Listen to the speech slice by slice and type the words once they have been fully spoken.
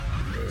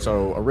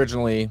So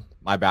originally,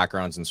 my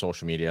background's in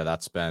social media.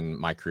 That's been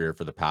my career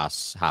for the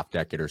past half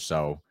decade or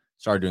so.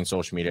 Started doing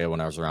social media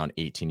when I was around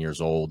 18 years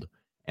old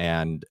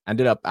and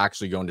ended up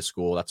actually going to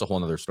school. That's a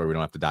whole nother story we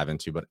don't have to dive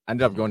into, but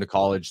ended up Mhm. going to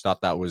college,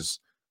 thought that was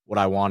what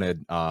I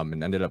wanted,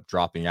 and ended up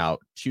dropping out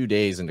 2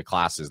 days into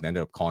classes and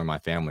ended up calling my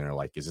family and they're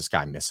like, is this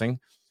guy missing?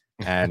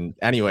 And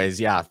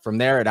anyways, yeah, from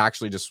there, it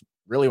actually just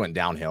really went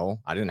downhill.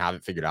 I didn't have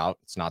it figured out.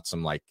 It's not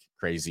some like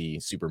crazy,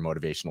 super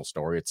motivational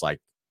story. It's like,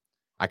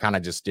 I kind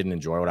of just didn't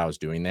enjoy what I was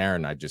doing there.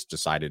 And I just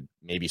decided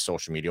maybe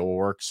social media will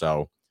work.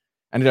 So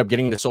ended up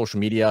getting into social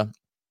media.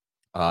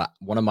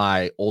 One of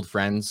my old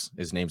friends,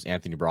 his name's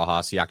Anthony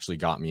Brajas. He actually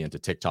got me into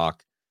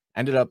TikTok.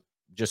 Ended up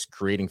just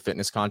creating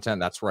fitness content.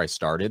 That's where I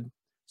started.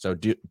 So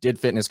did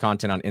fitness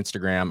content on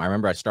Instagram. I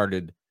remember I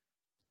started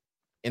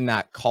in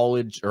that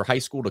college or high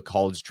school to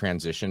college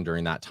transition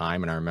during that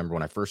time. And I remember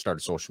when I first started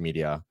social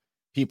media,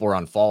 people were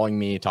unfollowing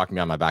me, talking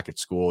behind my back at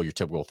school, your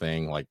typical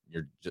thing. Like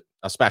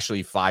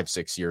especially 5,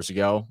 6 years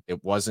ago,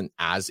 it wasn't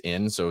as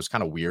in. So it was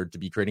kind of weird to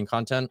be creating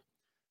content.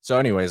 So,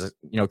 anyways,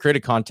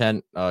 created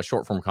content,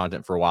 short form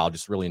content for a while.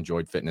 Just really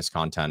enjoyed fitness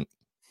content.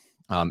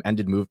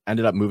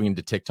 Ended up moving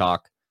into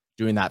TikTok,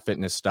 doing that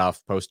fitness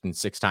stuff, posting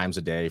 6 times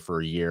a day for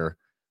a year.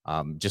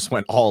 Just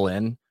went all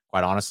in,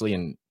 quite honestly,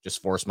 and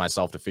just forced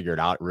myself to figure it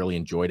out. Really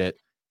enjoyed it.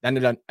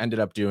 Ended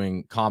up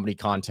doing comedy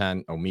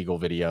content,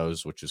 Omegle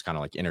videos, which is kind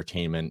of like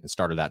entertainment, and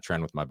started that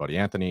trend with my buddy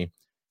Anthony.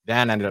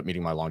 Then ended up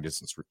meeting my long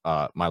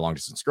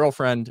distance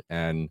girlfriend,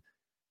 and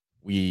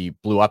we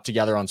blew up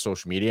together on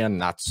social media,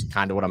 and that's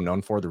kind of what I'm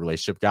known for, the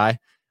relationship guy,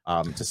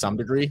 to some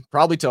degree,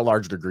 probably to a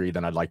larger degree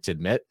than I'd like to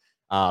admit.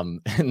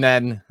 And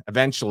then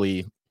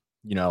eventually,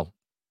 you know,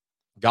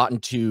 got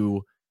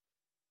into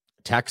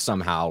tech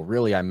somehow.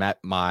 Really, I met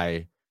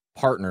my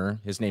partner.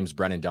 His name's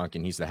Brennan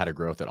Duncan. He's the head of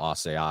growth at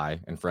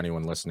OSAI. And for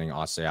anyone listening,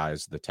 OSAI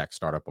is the tech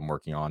startup I'm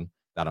working on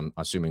that I'm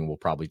assuming we'll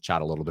probably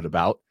chat a little bit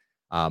about.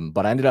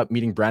 But I ended up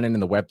meeting Brennan in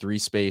the Web3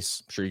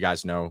 space. I'm sure you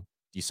guys know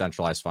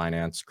decentralized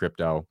finance,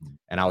 crypto.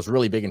 And I was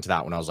really big into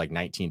that when I was like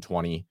 19,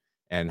 20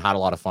 and had a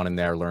lot of fun in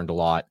there, learned a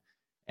lot.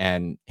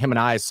 And him and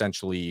I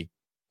essentially,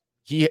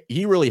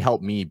 he really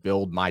helped me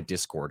build my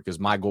Discord because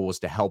my goal was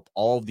to help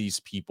all of these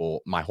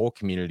people, my whole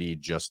community,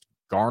 just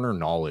garner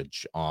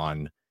knowledge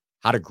on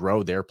how to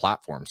grow their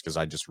platforms because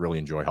I just really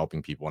enjoy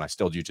helping people and I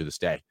still do to this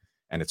day.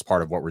 And it's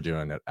part of what we're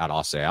doing at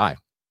OSAI.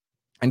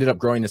 Ended up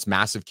growing this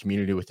massive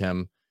community with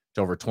him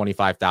to over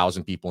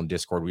 25,000 people in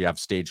Discord. We have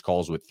stage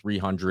calls with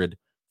 300,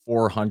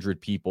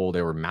 400 people.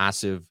 They were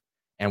massive.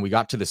 And we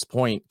got to this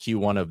point,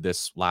 Q1 of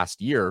this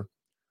last year,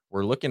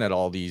 we're looking at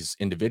all these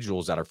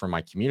individuals that are from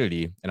my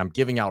community and I'm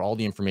giving out all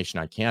the information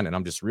I can. And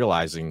I'm just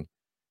realizing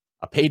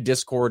a paid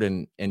Discord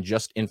and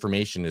just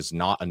information is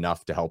not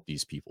enough to help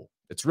these people.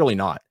 It's really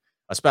not,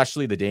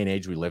 especially the day and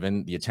age we live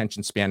in. The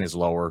attention span is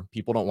lower.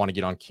 People don't want to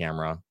get on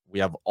camera. We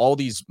have all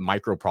these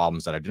micro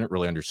problems that I didn't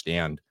really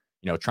understand,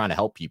 trying to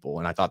help people.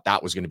 And I thought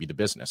that was going to be the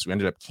business. We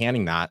ended up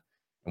canning that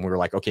and we were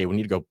like, okay, we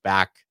need to go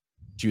back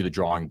to the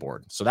drawing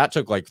board. So that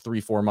took like 3,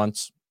 4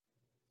 months.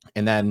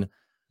 And then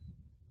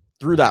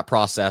through that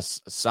process,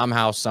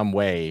 somehow, some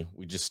way,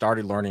 we just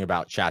started learning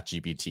about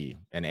ChatGPT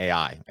and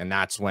AI. And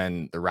that's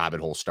when the rabbit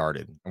hole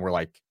started. And we're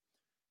like,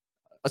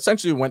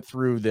 essentially went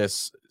through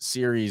this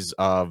series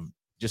of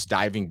just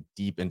diving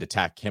deep into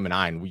tech, him and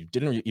I, and we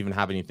didn't even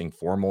have anything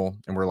formal.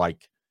 And we're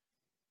like,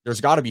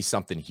 there's got to be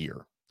something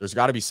here. There's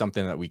got to be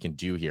something that we can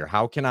do here.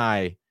 How can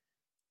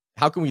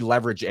we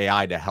leverage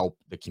AI to help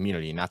the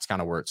community? And that's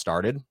kind of where it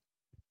started.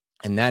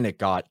 And then it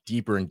got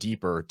deeper and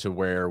deeper to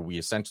where we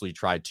essentially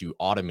tried to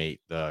automate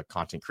the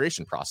content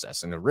creation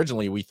process. And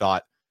originally we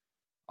thought,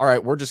 all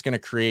right, we're just going to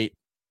create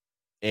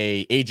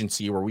a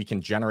agency where we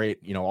can generate,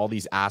 all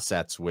these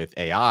assets with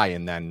AI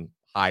and then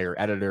hire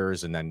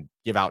editors and then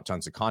give out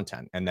tons of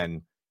content and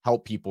then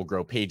help people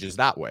grow pages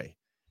that way.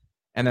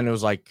 And then it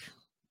was like,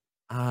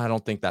 I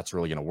don't think that's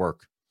really going to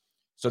work.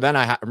 So then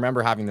I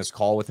remember having this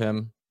call with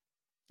him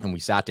and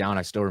we sat down.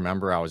 I still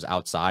remember I was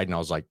outside and I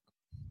was like,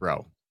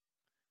 bro,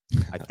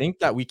 I think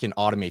that we can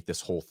automate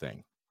this whole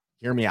thing.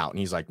 Hear me out. And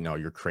he's like, no,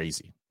 you're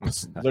crazy.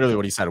 That's literally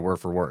what he said, word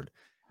for word.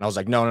 And I was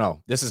like,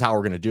 no, this is how we're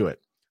going to do it.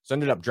 So I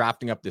ended up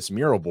drafting up this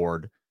mural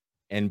board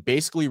and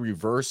basically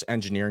reverse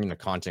engineering the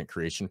content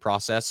creation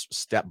process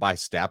step by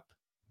step,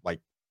 like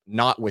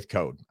not with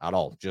code at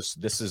all.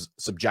 Just this is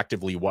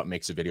subjectively what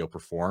makes a video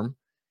perform.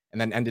 And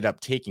then ended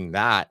up taking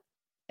that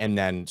and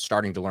then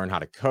starting to learn how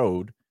to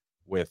code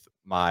with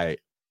my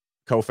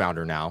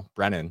co-founder now,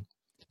 Brennan.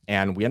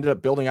 And we ended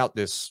up building out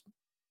this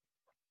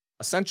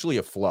essentially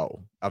a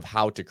flow of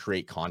how to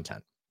create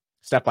content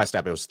step by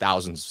step. It was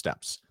thousands of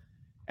steps.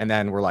 And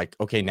then we're like,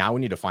 okay, now we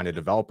need to find a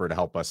developer to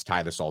help us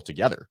tie this all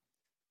together.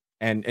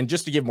 And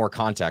just to give more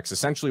context,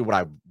 essentially what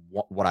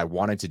I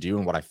wanted to do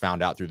and what I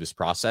found out through this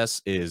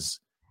process is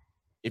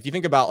if you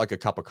think about like a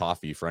cup of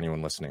coffee for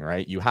anyone listening,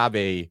 right? You have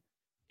a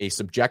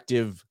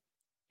subjective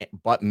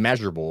but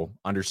measurable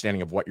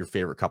understanding of what your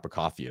favorite cup of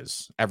coffee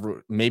is.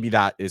 Maybe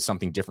that is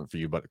something different for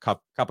you, but a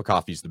cup of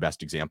coffee is the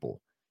best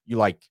example.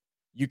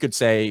 You could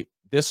say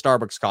this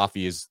Starbucks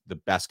coffee is the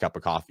best cup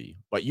of coffee,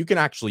 but you can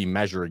actually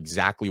measure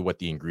exactly what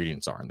the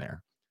ingredients are in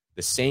there.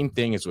 The same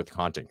thing is with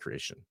content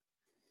creation.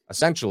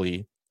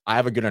 Essentially, I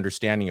have a good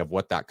understanding of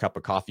what that cup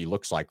of coffee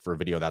looks like for a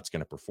video that's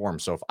going to perform.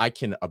 So if I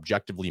can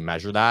objectively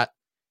measure that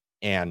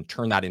and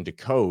turn that into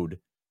code,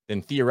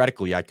 then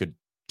theoretically I could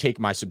take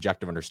my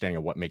subjective understanding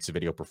of what makes a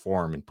video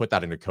perform and put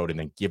that into code and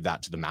then give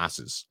that to the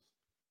masses.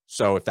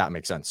 So if that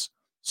makes sense.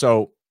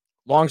 So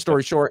long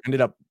story short, ended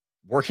up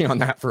working on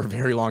that for a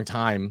very long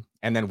time.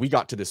 And then we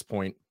got to this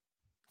point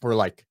where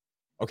like,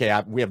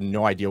 okay, we have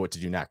no idea what to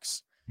do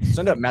next. So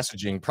ended up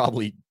messaging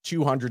probably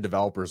 200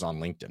 developers on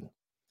LinkedIn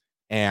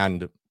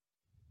and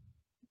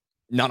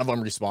none of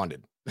them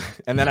responded.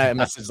 And then I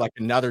messaged like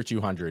another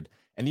 200.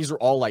 And these are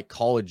all like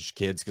college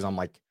kids. Cause I'm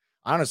like,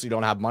 I honestly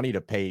don't have money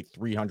to pay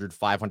 300,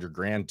 500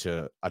 grand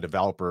to a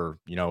developer,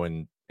 you know,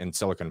 in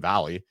Silicon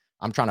Valley.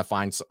 I'm trying to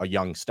find a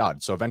young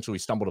stud. So eventually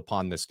stumbled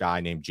upon this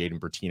guy named Jaden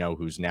Bertino,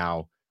 who's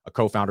now a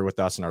co-founder with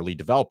us and our lead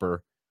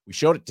developer. We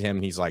showed it to him.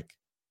 And he's like,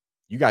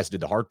 you guys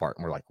did the hard part.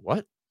 And we're like,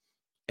 what?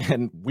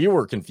 And we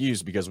were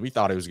confused because we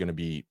thought it was going to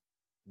be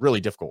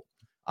really difficult.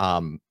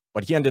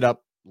 But he ended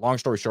up, long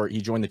story short,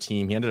 he joined the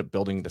team. He ended up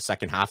building the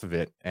second half of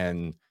it.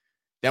 And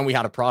then we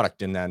had a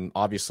product. And then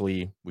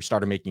obviously we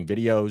started making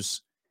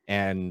videos.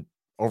 And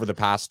over the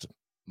past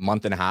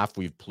month and a half,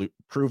 we've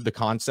proved the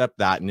concept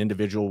that an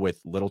individual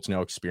with little to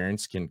no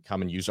experience can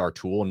come and use our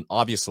tool. And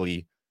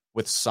obviously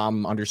with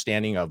some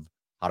understanding of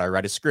how do I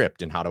write a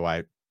script and how do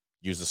I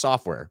use the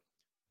software.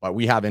 But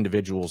we have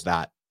individuals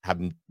that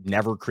have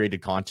never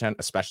created content,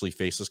 especially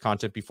faceless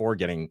content before,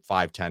 getting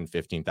 5, 10,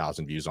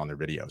 15,000 views on their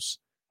videos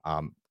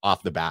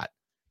off the bat,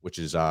 which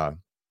is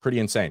pretty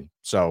insane.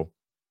 So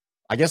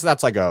I guess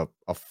that's like a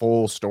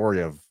full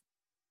story of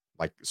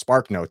like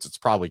Spark Notes. It's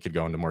probably could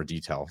go into more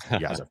detail if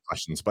you guys have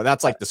questions, but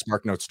that's like the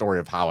Spark Notes story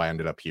of how I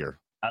ended up here.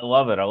 I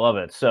love it. I love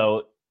it.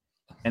 So,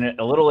 and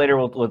a little later,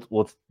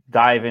 we'll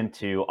dive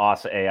into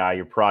Asa AI,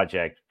 your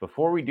project.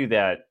 Before we do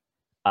that,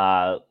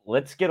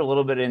 let's get a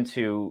little bit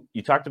into,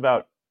 you talked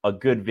about a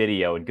good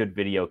video and good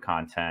video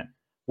content.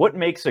 What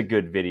makes a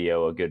good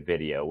video a good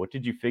video? What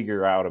did you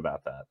figure out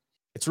about that?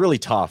 It's really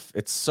tough.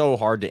 It's so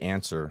hard to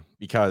answer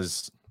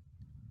because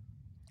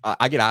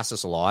I get asked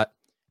this a lot.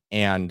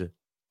 And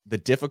the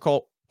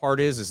difficult part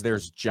is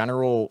there's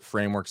general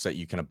frameworks that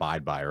you can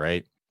abide by,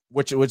 right?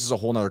 Which is a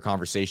whole nother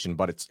conversation,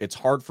 but it's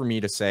hard for me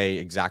to say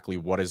exactly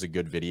what is a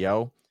good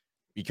video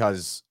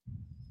because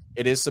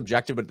it is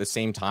subjective, but at the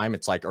same time,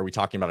 it's like, are we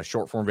talking about a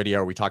short form video?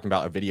 Are we talking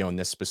about a video in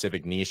this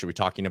specific niche? Are we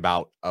talking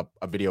about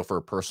a video for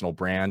a personal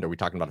brand? Are we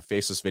talking about a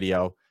faceless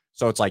video?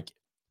 So it's like,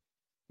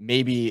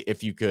 maybe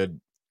if you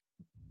could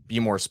be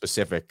more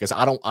specific, because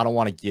I don't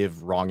want to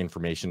give wrong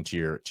information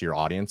to your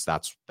audience.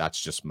 That's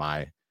just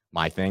my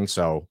thing.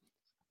 So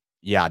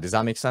yeah, does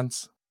that make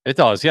sense? It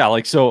does. Yeah.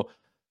 Like, so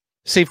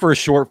say for a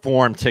short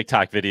form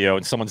TikTok video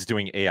and someone's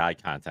doing AI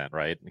content,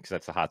 right? Because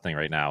that's the hot thing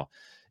right now.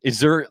 Is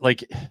there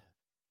like,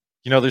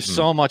 you know, there's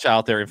so much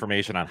out there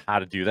information on how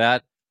to do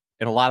that.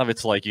 And a lot of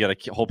it's like, you got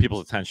to hold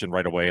people's attention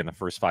right away in the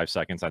first 5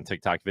 seconds on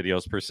TikTok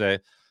videos per se.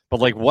 But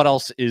like, what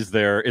else is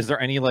there? Is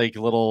there any like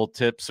little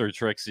tips or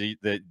tricks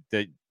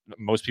that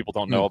most people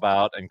don't know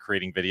about in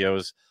creating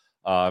videos?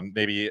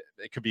 Maybe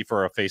it could be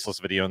for a faceless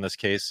video in this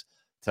case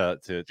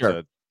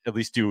to at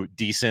least do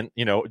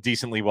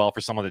decently well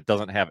for someone that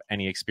doesn't have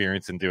any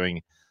experience in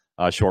doing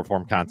short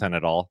form content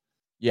at all.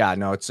 Yeah,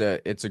 no, it's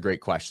a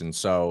great question.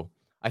 So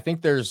I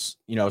think there's,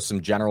 some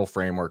general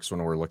frameworks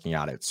when we're looking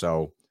at it.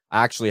 So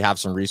I actually have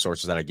some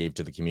resources that I gave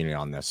to the community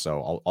on this.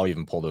 So I'll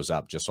even pull those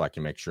up just so I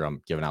can make sure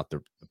I'm giving out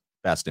the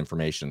best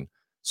information.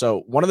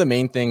 So one of the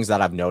main things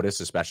that I've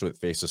noticed, especially with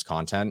faceless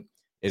content,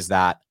 is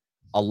that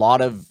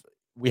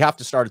we have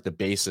to start at the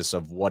basis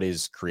of what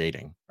is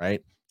creating,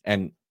 right?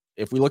 And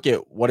if we look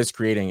at what is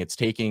creating, it's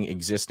taking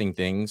existing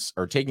things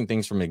or taking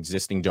things from an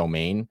existing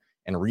domain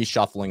and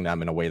reshuffling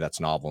them in a way that's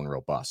novel and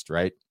robust,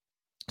 right?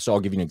 So I'll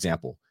give you an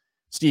example.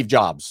 Steve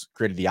Jobs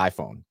created the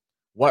iPhone.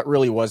 What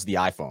really was the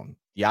iPhone?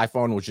 The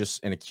iPhone was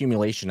just an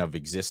accumulation of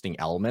existing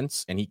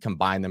elements, and he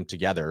combined them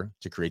together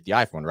to create the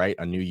iPhone, right?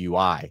 A new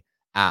UI,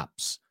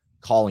 apps,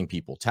 calling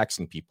people,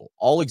 texting people,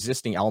 all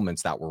existing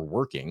elements that were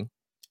working.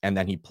 And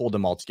then he pulled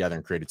them all together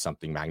and created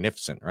something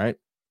magnificent, right?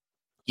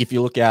 If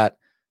you look at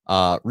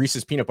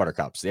Reese's peanut butter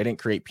cups, they didn't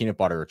create peanut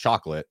butter or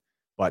chocolate,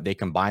 but they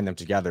combined them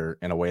together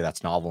in a way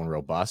that's novel and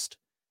robust.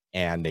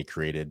 And they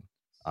created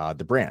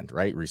the brand,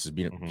 right? Reese's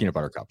peanut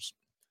butter cups.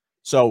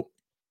 So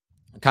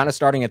kind of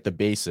starting at the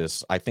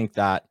basis, I think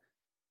that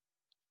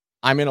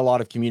I'm in a lot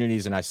of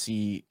communities and I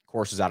see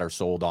courses that are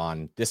sold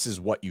on this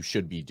is what you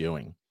should be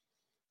doing.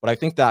 But I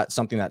think that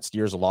something that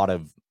steers a lot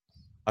of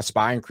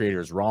aspiring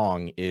creators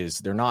wrong is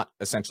they're not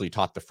essentially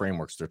taught the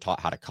frameworks, they're taught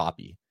how to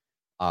copy.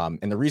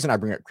 And the reason I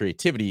bring up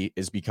creativity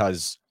is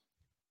because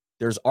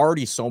there's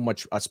already so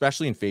much,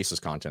 especially in faceless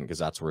content, because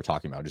that's what we're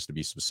talking about, just to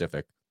be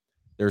specific.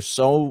 There's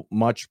so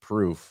much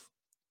proof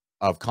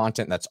of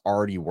content that's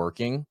already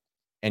working.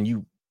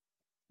 And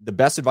the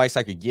best advice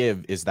I could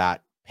give is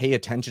that pay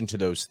attention to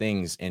those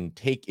things and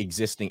take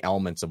existing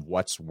elements of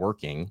what's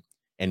working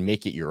and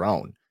make it your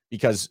own.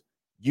 because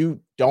you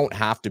don't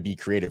have to be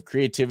creative.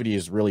 Creativity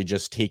is really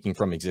just taking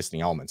from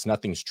existing elements.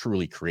 Nothing's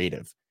truly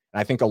creative. And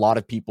I think a lot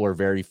of people are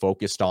very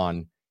focused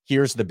on,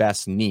 here's the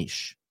best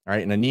niche,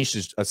 right? And a niche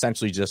is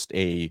essentially just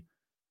a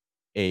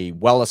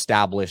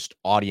well-established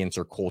audience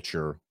or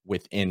culture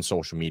within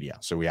social media.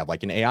 So we have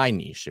like an AI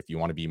niche. If you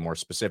want to be more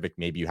specific,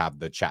 maybe you have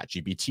the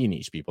ChatGPT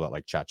niche, people that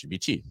like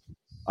ChatGPT.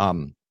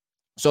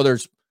 So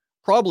there's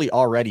probably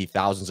already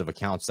thousands of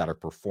accounts that are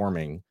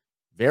performing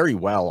very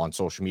well on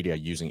social media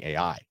using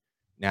AI.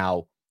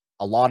 Now,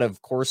 a lot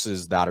of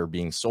courses that are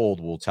being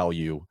sold will tell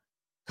you,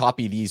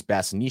 copy these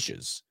best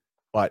niches.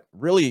 But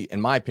really,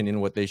 in my opinion,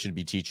 what they should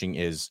be teaching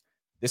is,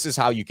 this is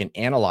how you can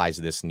analyze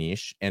this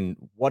niche and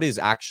what is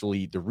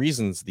actually the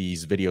reasons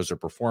these videos are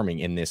performing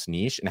in this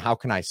niche, and how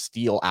can I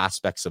steal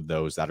aspects of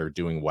those that are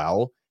doing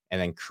well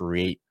and then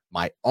create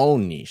my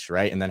own niche,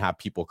 right? And then have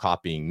people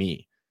copying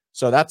me.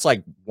 So that's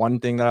like one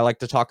thing that I like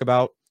to talk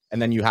about.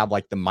 And then you have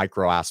like the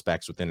micro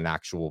aspects within an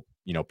actual,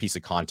 piece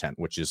of content,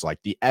 which is like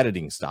the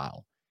editing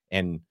style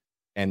and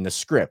the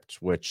script,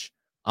 which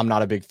I'm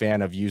not a big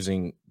fan of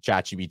using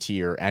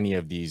ChatGPT or any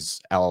of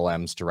these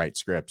LLMs to write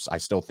scripts. I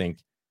still think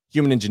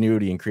human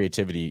ingenuity and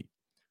creativity,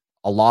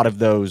 a lot of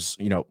those,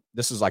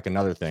 this is like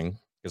another thing,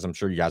 because I'm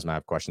sure you guys might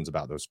have questions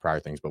about those prior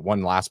things. But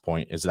one last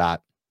point is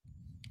that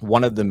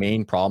one of the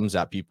main problems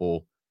that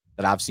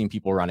I've seen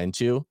people run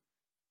into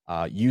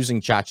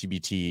using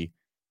ChatGPT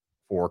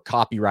for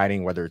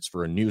copywriting, whether it's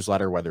for a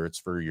newsletter, whether it's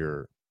for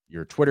your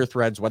Twitter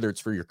threads, whether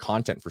it's for your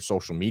content for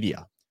social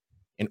media,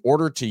 in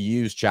order to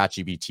use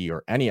ChatGPT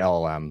or any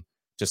LLM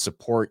to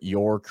support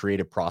your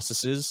creative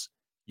processes,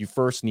 you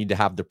first need to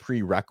have the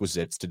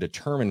prerequisites to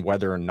determine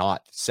whether or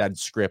not said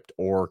script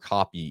or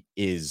copy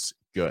is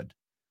good.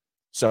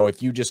 So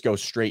if you just go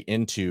straight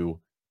into,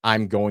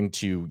 I'm going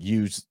to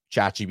use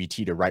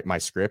ChatGPT to write my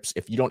scripts,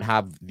 if you don't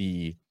have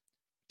the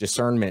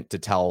discernment to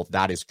tell if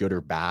that is good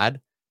or bad,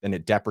 then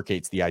it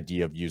deprecates the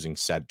idea of using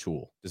said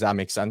tool. Does that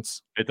make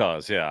sense? It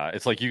does, yeah.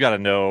 It's like you got to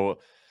know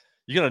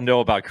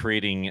about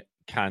creating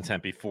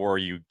content before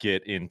you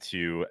get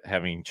into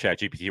having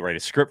ChatGPT write a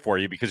script for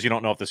you, because you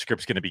don't know if the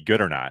script's going to be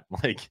good or not.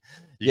 Like,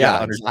 you got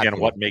to understand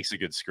what makes a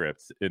good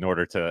script in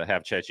order to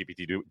have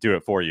ChatGPT do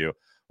it for you.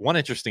 One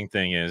interesting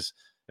thing is,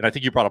 and I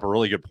think you brought up a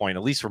really good point,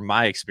 at least from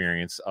my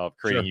experience of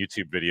creating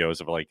YouTube videos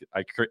of like,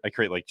 I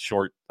create like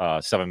short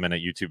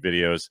 7-minute YouTube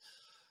videos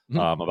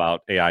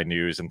about AI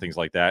news and things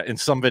like that. In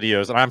some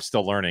videos, and I'm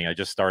still learning, I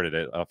just started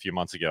it a few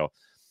months ago.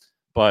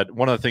 But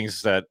one of the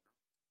things that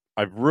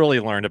I've really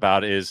learned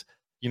about is,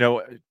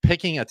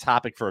 picking a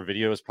topic for a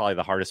video is probably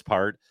the hardest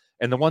part.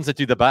 And the ones that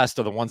do the best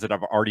are the ones that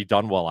have already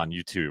done well on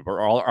YouTube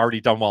or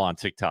already done well on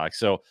TikTok.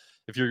 So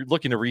if you're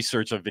looking to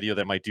research a video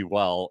that might do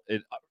well,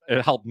 it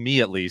helped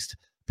me at least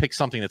pick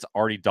something that's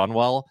already done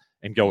well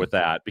and go with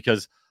that.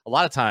 Because a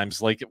lot of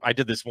times, like I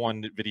did this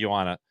one video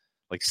on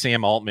like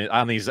Sam Altman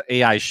on these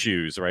AI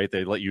shoes, right?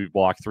 They let you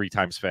walk 3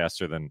 times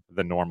faster than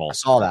normal. I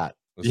saw that.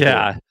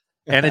 Yeah. Cool.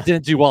 And it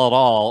didn't do well at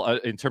all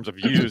in terms of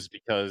views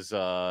because,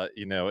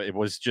 it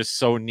was just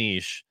so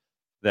niche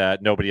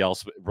that nobody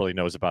else really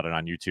knows about it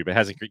on YouTube. It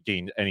hasn't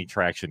gained any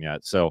traction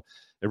yet. So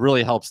it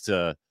really helps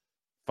to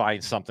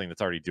find something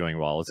that's already doing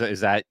well.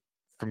 Is that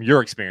from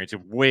your experience,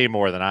 way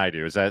more than I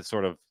do? Is that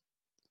sort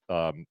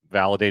of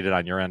validated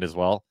on your end as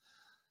well?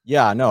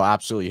 Yeah, no,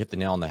 absolutely. You hit the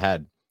nail on the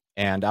head.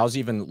 And I was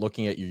even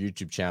looking at your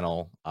YouTube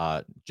channel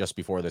just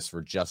before this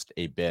for just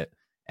a bit.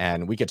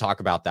 And we could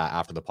talk about that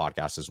after the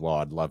podcast as well.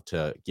 I'd love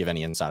to give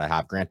any insight I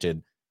have.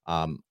 Granted,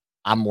 I'm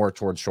more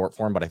towards short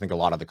form, but I think a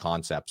lot of the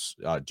concepts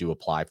do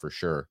apply for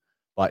sure.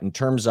 But in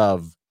terms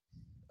of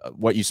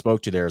what you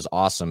spoke to there is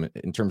awesome.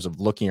 In terms of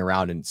looking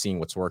around and seeing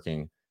what's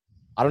working,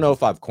 I don't know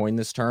if I've coined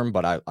this term,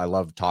 but I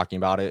love talking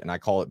about it, and I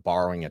call it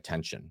borrowing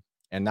attention.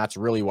 And that's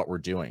really what we're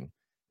doing.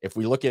 If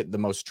we look at the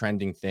most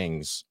trending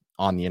things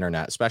on the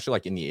internet, especially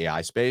like in the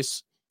AI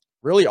space,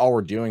 really all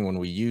we're doing when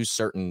we use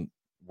certain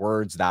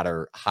words that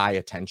are high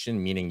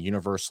attention, meaning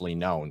universally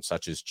known,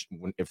 such as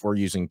if we're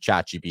using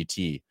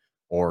ChatGPT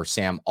or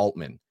Sam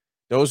Altman,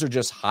 those are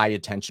just high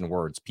attention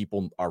words.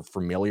 People are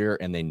familiar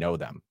and they know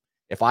them.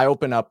 If I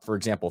open up, for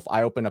example, if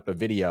I open up a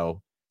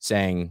video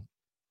saying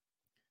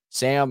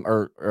Sam,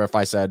 or if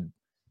I said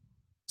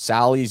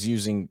Sally's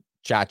using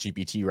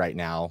ChatGPT right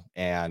now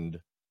and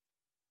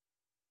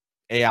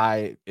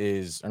AI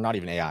is, or not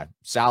even AI,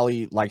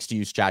 Sally likes to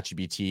use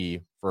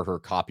ChatGPT for her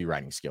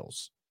copywriting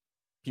skills,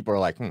 people are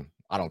like,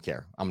 I don't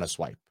care, I'm going to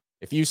swipe.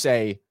 If you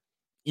say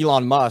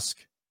Elon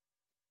Musk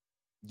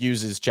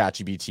uses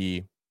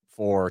ChatGPT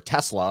for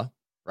Tesla,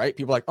 right?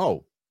 People are like,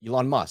 oh,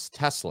 Elon Musk,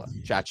 Tesla,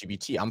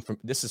 ChatGPT.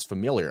 This is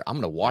familiar. I'm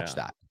going to watch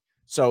that.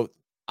 So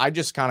I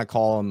just kind of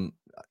call them,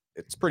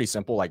 it's pretty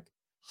simple, like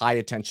high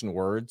attention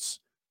words,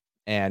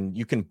 and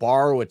you can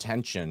borrow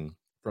attention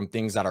from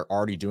things that are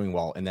already doing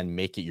well and then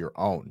make it your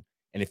own.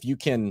 And if you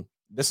can,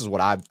 this is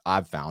what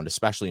I've found,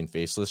 especially in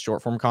faceless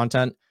short form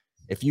content,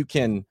 if you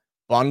can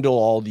bundle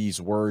all these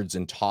words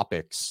and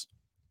topics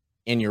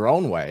in your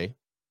own way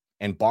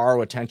and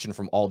borrow attention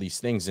from all these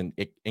things, and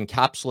it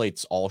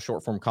encapsulates all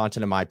short form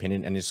content, in my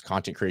opinion, and just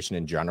content creation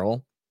in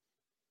general.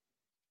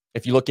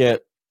 if you look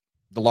at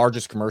the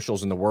largest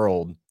commercials in the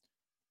world,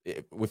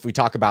 if we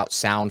talk about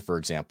sound, for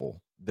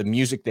example, the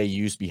music they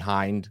use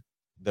behind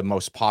the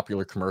most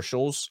popular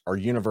commercials are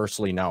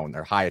universally known.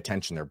 They're high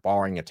attention. They're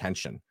borrowing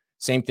attention.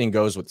 Same thing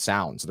goes with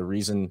sounds. The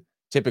reason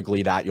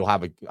typically that you'll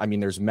have I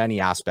mean, there's many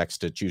aspects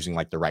to choosing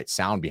like the right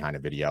sound behind a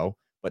video,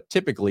 but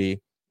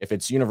typically if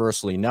it's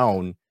universally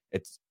known,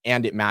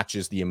 it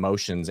matches the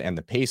emotions and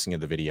the pacing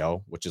of the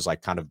video, which is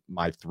like kind of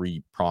my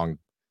 3-pronged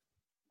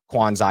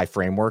Kwanzaa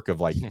framework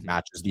of like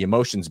matches the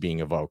emotions being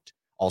evoked,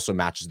 also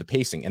matches the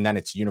pacing, and then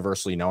it's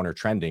universally known or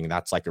trending.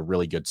 That's like a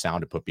really good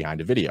sound to put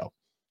behind a video.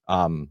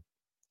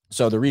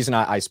 So the reason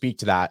I speak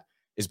to that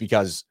is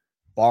because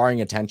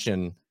borrowing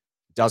attention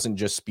doesn't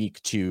just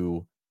speak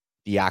to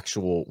the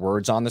actual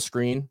words on the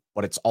screen,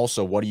 but it's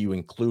also what are you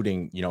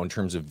including, in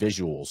terms of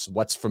visuals,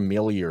 what's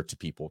familiar to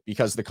people,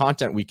 because the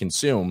content we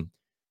consume,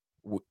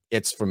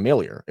 it's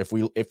familiar. If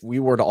we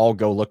were to all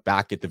go look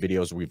back at the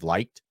videos we've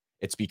liked,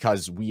 it's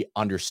because we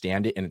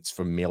understand it and it's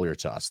familiar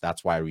to us.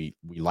 That's why we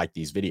like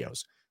these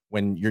videos.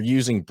 When you're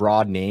using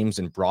broad names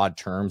and broad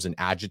terms and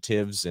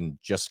adjectives and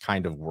just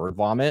kind of word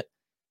vomit,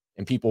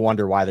 and people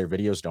wonder why their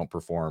videos don't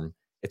perform,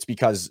 it's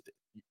because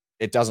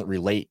it doesn't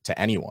relate to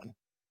anyone,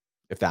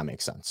 if that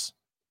makes sense.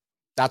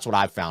 That's what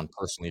I've found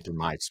personally through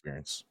my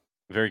experience.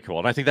 Very cool.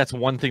 And I think that's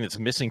one thing that's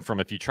missing from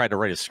if you try to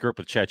write a script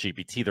with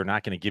ChatGPT, they're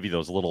not going to give you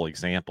those little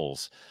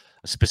examples,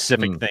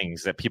 specific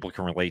things that people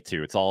can relate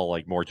to. It's all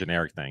like more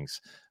generic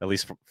things, at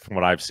least from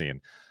what I've seen.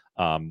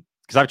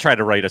 Because I've tried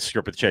to write a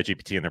script with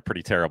ChatGPT and they're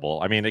pretty terrible.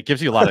 I mean, it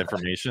gives you a lot of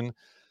information,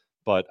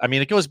 but I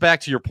mean, it goes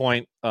back to your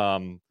point,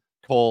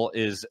 Cole,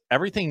 is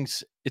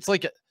it's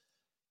like,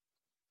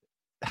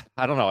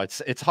 I don't know,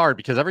 it's hard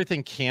because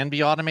everything can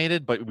be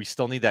automated, but we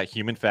still need that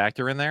human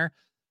factor in there.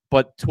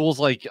 But tools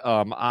like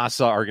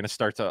Asa are going to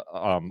start to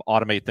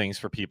automate things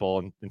for people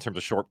in terms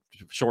of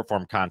short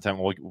form content,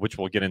 which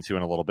we'll get into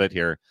in a little bit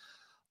here.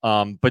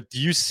 But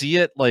do you see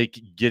it like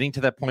getting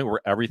to that point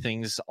where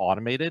everything's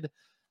automated,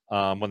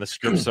 when the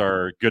scripts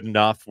are good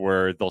enough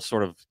where they'll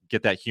sort of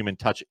get that human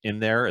touch in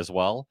there as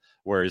well?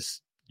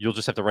 Whereas you'll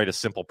just have to write a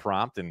simple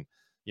prompt and,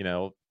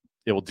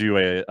 it will do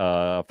a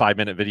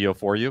 5-minute video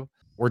for you.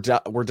 We're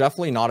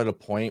definitely not at a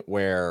point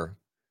where,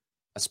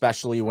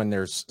 especially when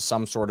there's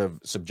some sort of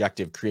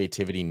subjective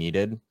creativity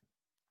needed,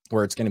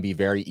 where it's going to be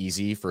very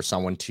easy for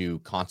someone to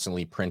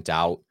constantly print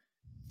out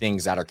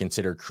things that are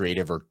considered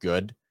creative or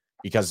good,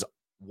 because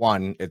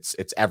one, it's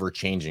ever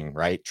changing,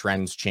 right?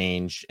 Trends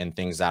change and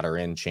things that are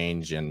in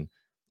change. And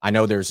I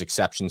know there's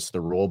exceptions to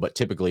the rule, but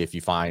typically if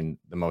you find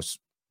the most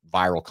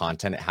viral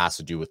content, it has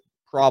to do with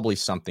probably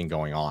something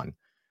going on.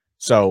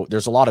 So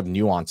there's a lot of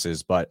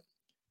nuances, but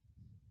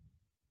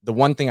the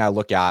one thing I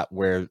look at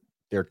where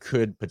there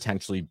could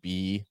potentially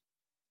be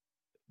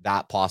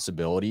that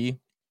possibility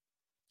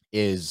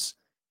is,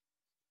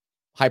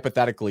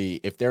 hypothetically,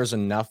 if there's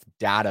enough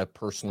data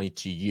personally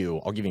to you.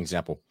 I'll give you an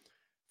example.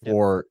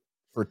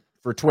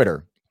 For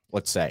Twitter,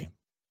 let's say,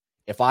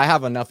 if I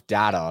have enough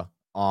data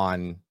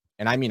on,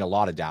 and I mean a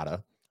lot of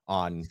data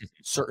on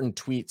certain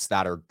tweets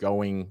that are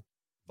going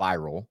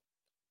viral,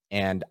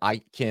 and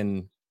I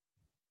can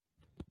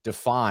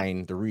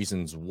define the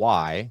reasons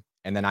why,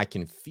 and then I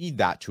can feed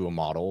that to a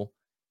model,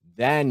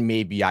 then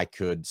maybe I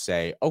could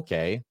say,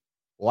 okay,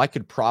 well, I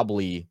could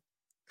probably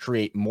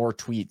create more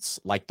tweets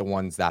like the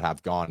ones that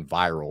have gone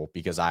viral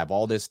because I have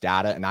all this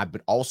data, and I've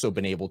also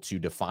been able to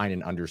define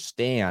and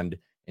understand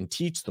and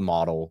teach the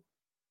model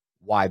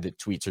why the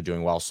tweets are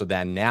doing well. So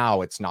then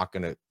now it's not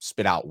going to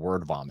spit out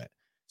word vomit.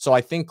 So I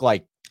think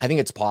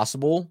it's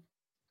possible,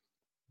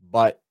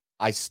 but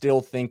I still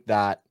think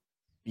that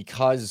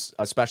because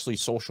especially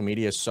social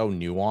media is so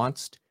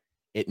nuanced,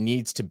 it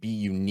needs to be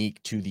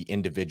unique to the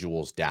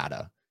individual's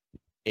data.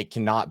 It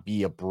cannot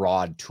be a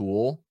broad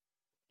tool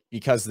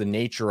because the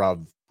nature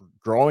of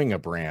growing a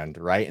brand,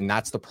 right? And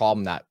that's the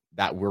problem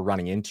that we're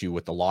running into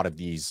with a lot of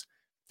these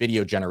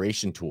video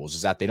generation tools,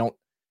 is that they don't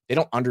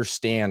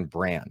understand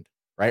brand,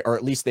 right? Or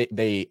at least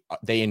they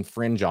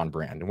infringe on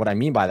brand. And what I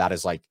mean by that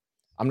is, like,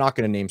 I'm not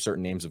going to name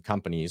certain names of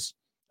companies.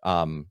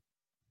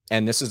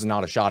 And this is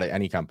not a shot at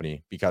any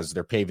company because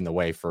they're paving the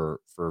way for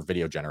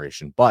video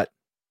generation, but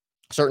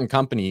certain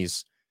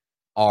companies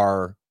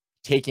are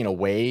taking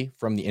away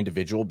from the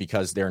individual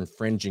because they're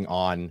infringing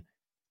on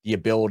the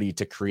ability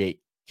to create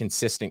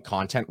consistent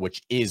content,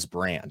 which is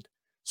brand.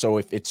 So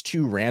if it's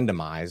too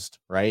randomized,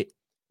 right,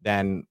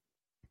 then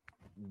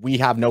we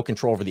have no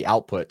control over the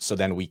output. So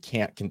then we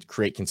can't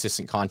create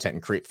consistent content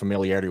and create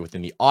familiarity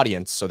within the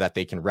audience so that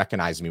they can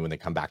recognize me when they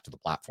come back to the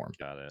platform.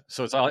 Got it.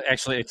 So it's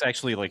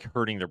actually like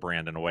hurting their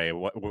brand in a way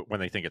when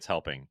they think it's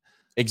helping.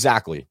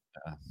 Exactly.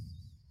 Yeah.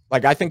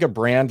 Like, I think a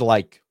brand,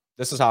 like,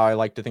 this is how I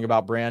like to think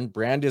about brand.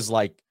 Brand is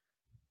like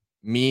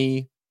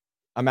me.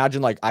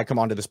 Imagine, like, I come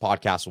onto this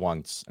podcast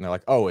once and they're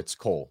like, oh, it's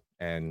Cole.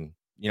 And,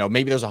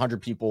 maybe there's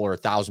 100 people or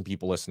 1,000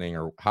 people listening,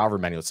 or however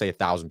many, let's say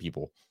 1,000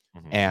 people.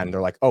 And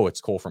they're like, oh,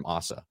 it's Cole from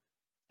Asa.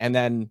 And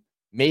then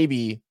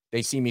maybe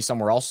they see me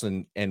somewhere else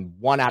and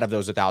one out of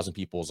those 1,000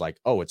 people is like,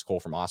 oh, it's Cole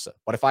from Asa.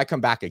 But if I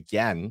come back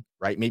again,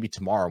 right, maybe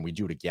tomorrow and we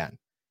do it again,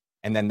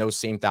 and then those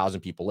same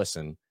 1,000 people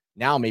listen,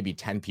 now maybe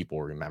 10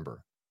 people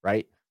remember,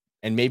 right?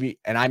 And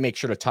I make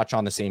sure to touch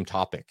on the same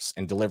topics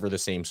and deliver the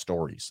same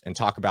stories and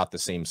talk about the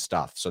same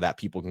stuff so that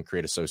people can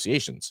create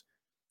associations.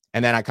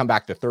 And then I come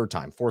back the third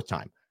time, fourth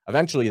time.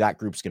 Eventually that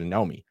group's going to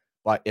know me.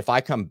 But if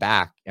I come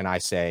back and I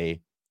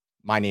say,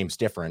 my name's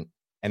different,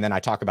 and then I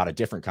talk about a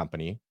different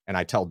company and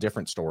I tell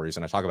different stories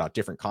and I talk about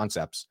different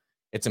concepts,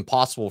 it's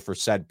impossible for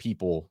said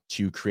people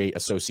to create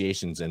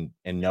associations and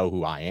know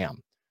who I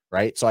am,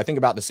 right? So I think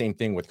about the same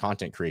thing with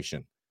content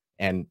creation.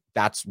 And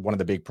that's one of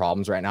the big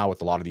problems right now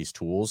with a lot of these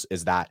tools,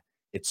 is that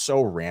it's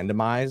so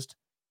randomized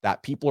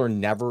that people are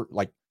never,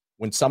 like,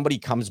 when somebody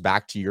comes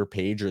back to your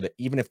page, or that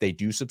even if they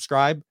do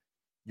subscribe,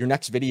 your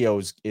next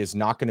video is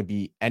not going to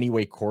be any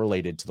way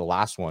correlated to the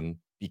last one,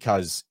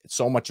 because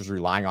so much is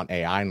relying on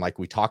AI. And like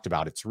we talked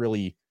about, it's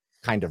really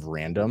kind of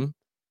random.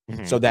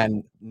 So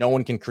then no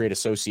one can create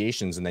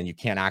associations, and then you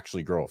can't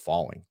actually grow a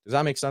following. Does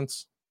that make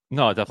sense?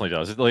 No, it definitely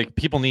does. Like,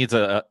 people need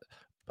Hunter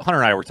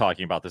and I were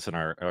talking about this in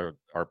our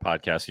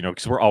podcast, you know,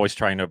 because we're always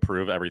trying to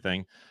improve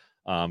everything,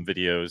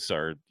 videos,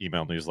 our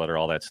email newsletter,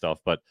 all that stuff.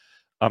 But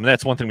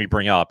that's one thing we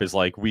bring up, is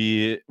like,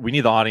 we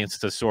need the audience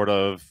to sort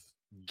of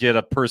get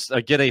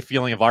a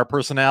feeling of our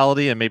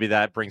personality, and maybe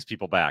that brings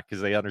people back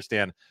because they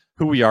understand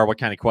who we are, what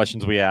kind of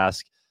questions we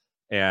ask,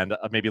 and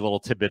maybe little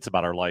tidbits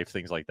about our life,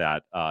 things like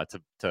that,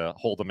 to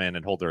hold them in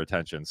and hold their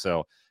attention.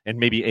 So, and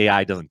maybe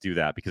AI doesn't do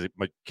that because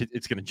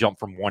it's going to jump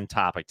from one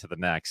topic to the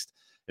next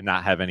and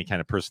not have any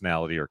kind of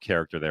personality or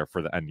character there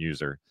for the end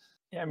user.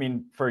 Yeah, I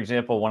mean, for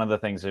example, one of the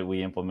things that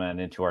we implement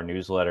into our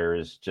newsletter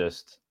is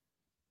just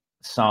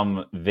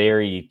some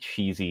very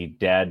cheesy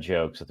dad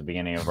jokes at the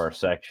beginning of our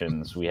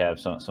sections. We have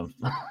some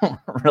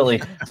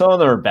really, some of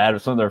them are bad,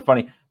 some of them are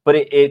funny, but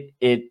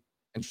it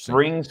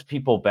brings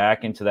people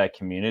back into that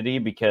community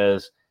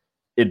because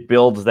it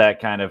builds that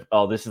kind of,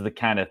 oh, this is the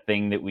kind of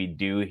thing that we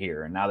do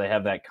here. And now they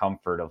have that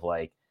comfort of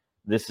like,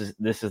 this is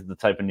the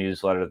type of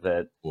newsletter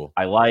that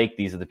I like.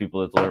 These are the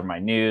people that deliver my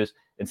news.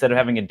 Instead of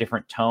having a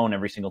different tone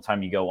every single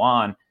time you go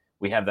on,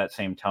 we have that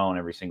same tone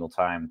every single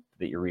time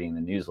that you're reading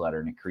the newsletter,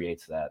 and it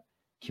creates that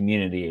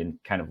community and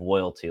kind of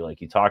loyalty,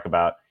 like you talk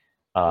about,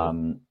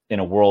 in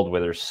a world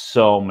where there's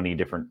so many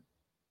different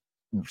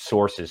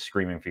sources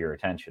screaming for your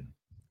attention.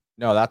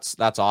 No,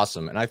 that's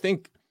awesome. And I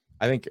think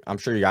I'm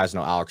sure you guys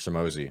know Alex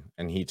Hormozi,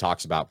 and he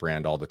talks about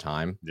brand all the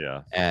time.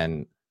 Yeah.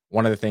 And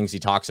one of the things he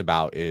talks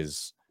about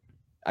is,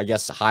 I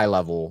guess, high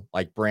level,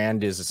 like,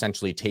 brand is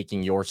essentially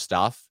taking your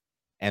stuff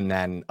and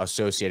then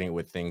associating it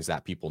with things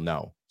that people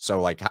know.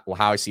 So like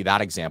how I see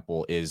that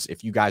example is,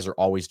 if you guys are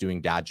always doing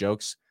dad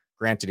jokes,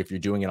 granted, if you're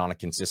doing it on a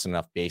consistent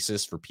enough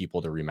basis for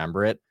people to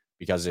remember it,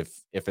 because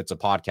if it's a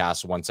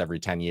podcast once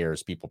every 10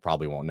 years, people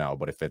probably won't know.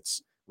 But if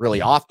it's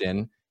really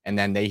often, and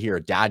then they hear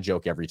a dad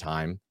joke every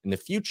time, in the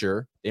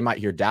future, they might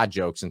hear dad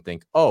jokes and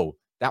think, oh,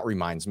 that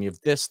reminds me of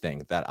this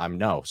thing that I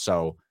know.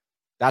 So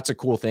that's a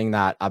cool thing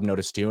that I've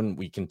noticed too. And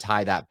we can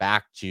tie that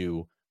back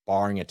to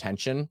borrowing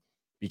attention,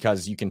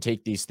 because you can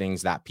take these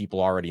things that people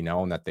already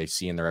know and that they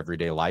see in their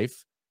everyday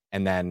life,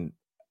 and then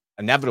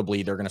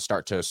inevitably they're going to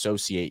start to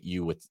associate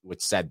you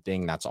with said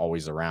thing that's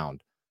always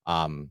around.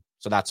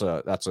 So that's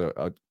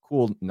a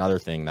cool, another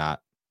thing that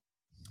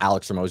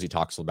Alex Hormozi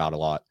talks about a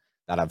lot,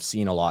 that I've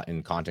seen a lot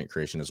in content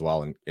creation as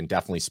well, and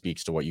definitely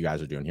speaks to what you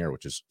guys are doing here,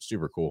 which is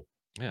super cool.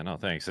 Yeah, no,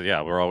 thanks. So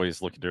yeah, we're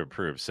always looking to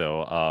improve.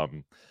 So,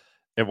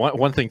 and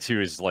one thing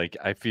too is, like,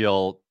 I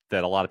feel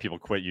that a lot of people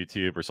quit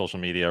YouTube or social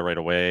media right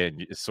away, and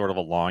it's sort of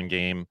a long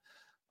game.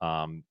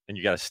 And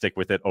you got to stick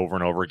with it over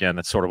and over again.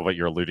 That's sort of what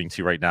you're alluding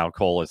to right now,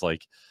 Cole, is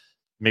like,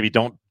 maybe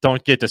don't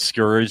get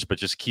discouraged, but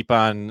just keep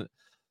on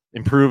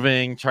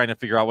improving, trying to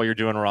figure out what you're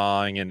doing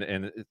wrong,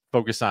 and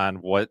focus on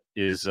what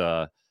is,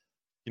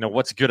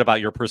 what's good about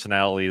your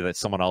personality that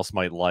someone else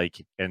might like,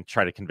 and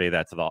try to convey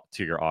that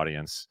to your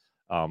audience,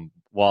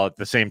 while at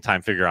the same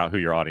time figure out who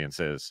your audience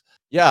is.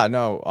 Yeah,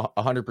 no,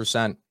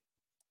 100%.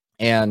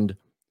 And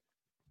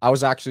I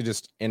was actually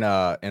just in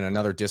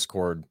another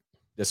Discord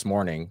this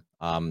morning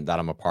that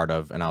I'm a part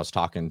of, and I was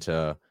talking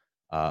to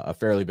a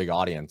fairly big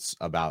audience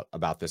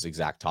about this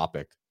exact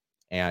topic.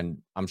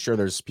 And I'm sure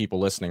there's people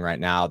listening right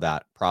now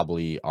that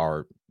probably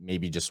are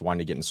maybe just wanting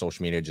to get in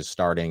social media, just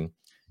starting.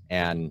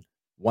 And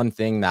one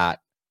thing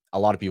that a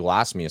lot of people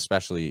ask me,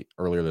 especially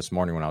earlier this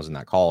morning when I was in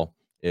that call,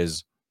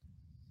 is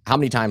how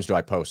many times do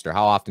I post, or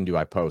how often do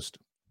I post?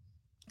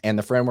 And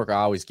the framework I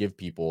always give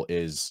people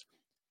is,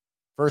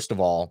 first of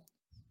all,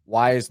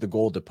 why is the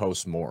goal to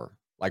post more?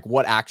 Like,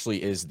 what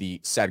actually is the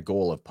said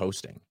goal of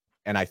posting?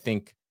 And I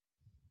think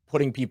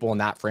putting people in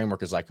that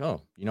framework is like,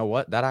 oh, you know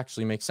what? That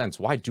actually makes sense.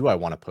 Why do I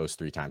want to post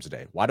 3 times a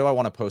day? Why do I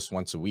want to post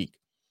once a week?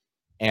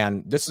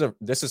 And this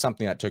is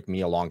something that took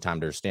me a long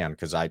time to understand,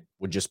 because I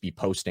would just be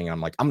posting and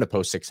I'm like, I'm going to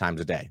post 6 times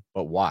a day.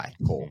 But why,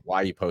 Cole? Why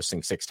are you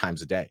posting 6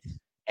 times a day?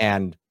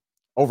 And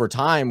over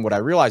time, what I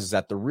realized is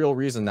that the real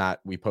reason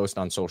that we post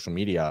on social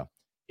media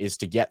is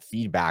to get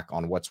feedback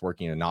on what's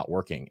working and not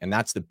working. And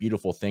that's the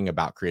beautiful thing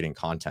about creating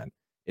content,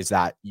 is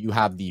that you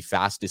have the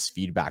fastest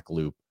feedback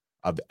loop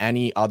of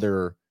any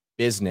other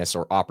business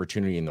or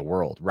opportunity in the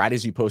world. Right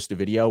as you post a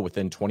video,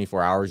 within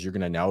 24 hours, you're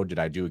going to know, did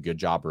I do a good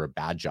job or a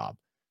bad job?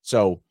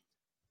 So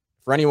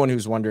for anyone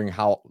who's wondering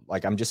how,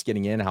 like, I'm just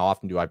getting in, how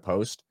often do I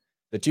post?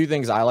 The two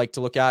things I like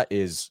to look at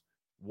is,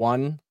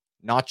 one,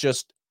 not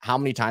just how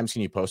many times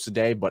can you post a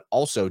day, but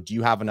also, do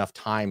you have enough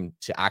time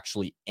to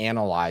actually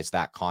analyze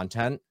that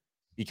content?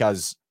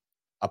 Because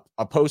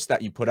a post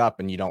that you put up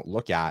and you don't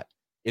look at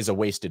is a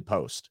wasted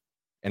post,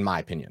 in my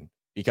opinion,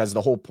 because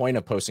the whole point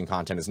of posting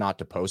content is not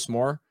to post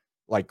more.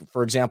 Like,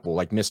 for example,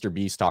 like Mr.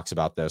 Beast talks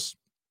about this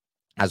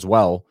as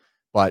well,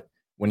 but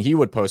when he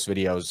would post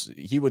videos,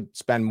 he would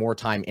spend more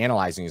time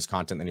analyzing his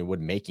content than he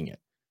would making it,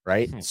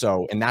 right?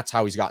 So, and that's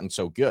how he's gotten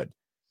so good.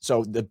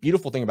 So the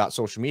beautiful thing about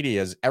social media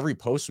is every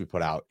post we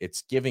put out,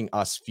 it's giving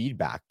us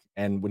feedback.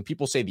 And when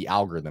people say the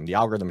algorithm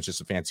is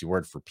just a fancy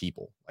word for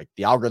people. Like,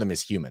 the algorithm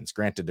is humans.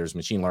 Granted, there's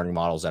machine learning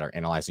models that are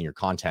analyzing your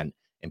content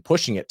and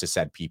pushing it to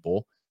said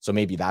people. So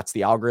maybe that's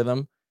the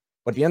algorithm.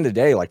 But at the end of the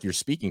day, like, you're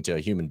speaking to a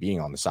human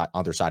being on the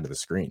other side of the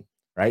screen,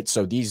 right?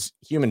 So these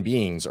human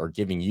beings are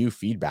giving you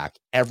feedback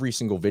every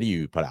single video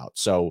you put out.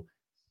 So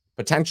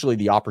potentially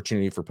the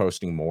opportunity for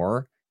posting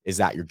more is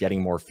that you're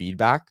getting more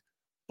feedback.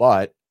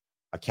 But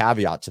a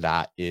caveat to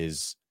that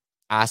is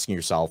asking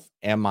yourself,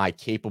 am I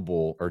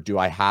capable, or do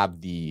I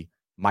have the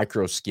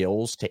micro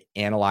skills to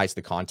analyze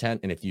the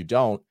content? And if you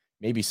don't,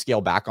 maybe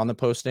scale back on the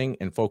posting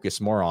and focus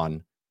more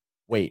on,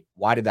 wait,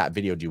 why did that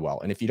video do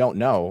well? And if you don't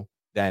know,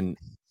 then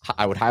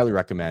I would highly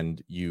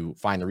recommend you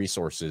find the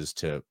resources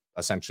to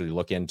essentially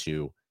look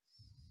into,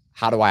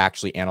 how do I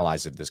actually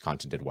analyze if this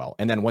content did well?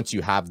 And then once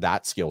you have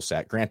that skill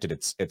set, granted,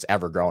 it's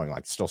ever growing,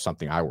 like, still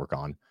something I work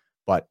on,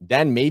 but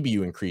then maybe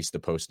you increase the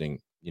posting,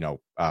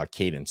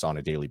 cadence on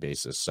a daily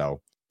basis.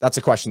 So that's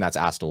a question that's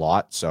asked a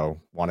lot. So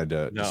wanted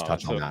to just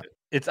touch on that.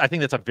 I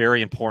think that's a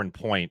very important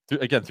point.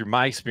 Again, through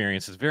my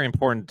experience, it's very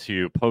important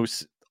to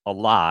post a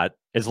lot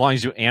as long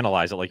as you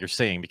analyze it, like you're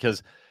saying,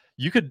 because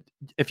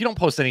if you don't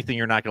post anything,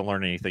 you're not going to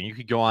learn anything. You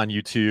could go on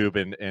YouTube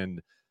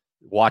and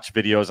watch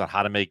videos on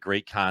how to make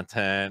great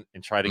content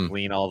and try to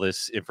glean all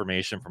this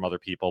information from other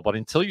people. But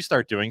until you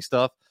start doing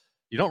stuff,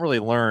 you don't really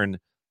learn,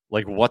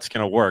 like, what's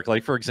going to work.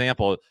 Like, for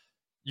example,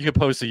 you could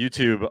post a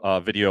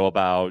YouTube video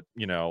about,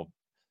 I don't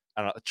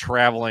know,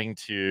 traveling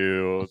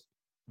to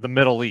the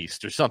Middle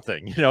East or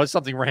something,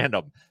 something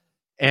random.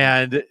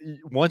 And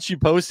once you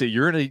post it,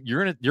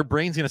 your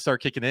brain's going to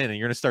start kicking in, and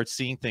you're going to start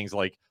seeing things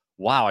like,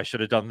 wow, I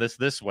should have done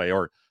this way,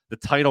 or the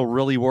title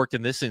really worked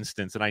in this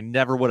instance, and I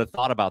never would have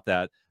thought about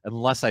that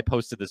unless I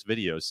posted this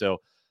video. So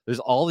there's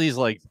all these,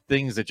 like,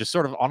 things that just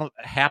sort of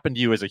happen to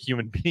you as a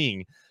human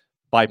being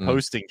by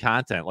posting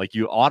content. Like,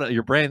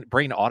 your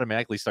brain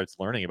automatically starts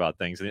learning about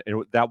things, and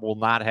that will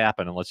not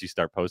happen unless you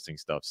start posting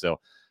stuff. So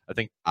I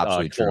think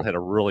Cole had a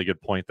really good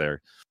point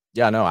there.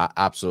 Yeah, no,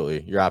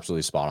 absolutely. You're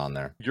absolutely spot on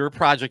there. Your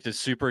project is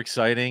super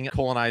exciting.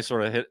 Cole and I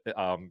sort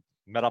of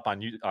met up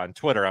on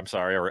Twitter,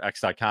 or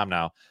X.com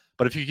now.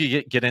 But if you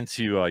could get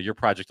into your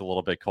project a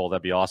little bit, Cole,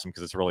 that'd be awesome,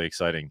 because it's really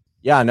exciting.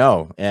 Yeah,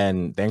 no.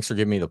 And thanks for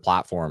giving me the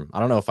platform. I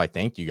don't know if I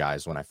thanked you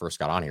guys when I first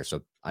got on here.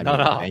 So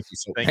thank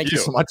you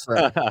so much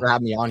for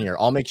having me on here.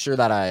 I'll make sure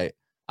that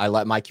I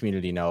let my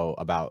community know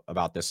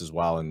about this as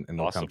well, and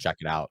they'll come check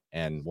it out.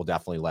 And we'll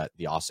definitely let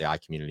the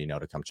OSAI community know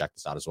to come check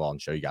this out as well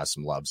and show you guys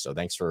some love. So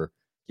thanks for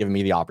giving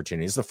me the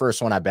opportunity. This is the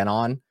first one I've been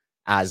on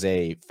as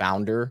a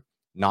founder.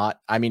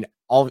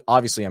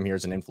 Obviously I'm here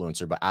as an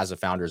influencer, but as a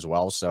founder as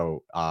well.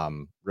 So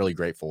really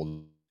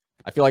grateful.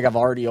 I feel like I've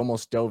already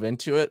almost dove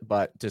into it,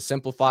 but to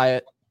simplify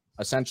it,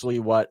 essentially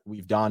what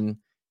we've done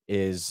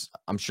is,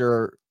 I'm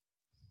sure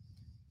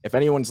if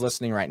anyone's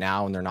listening right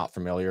now and they're not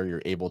familiar,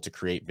 you're able to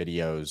create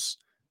videos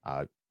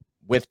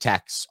with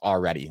text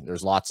already.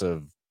 There's lots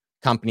of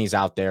companies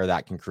out there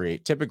that can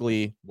create.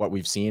 Typically what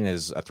we've seen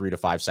is a 3 to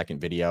 5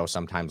 second video,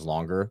 sometimes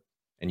longer.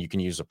 And you can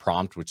use a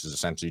prompt, which is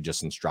essentially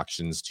just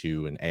instructions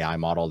to an AI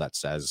model that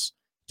says,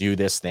 do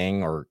this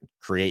thing or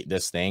create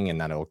this thing, and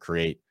then it'll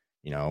create,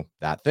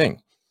 that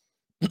thing.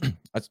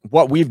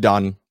 What we've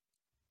done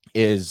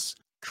is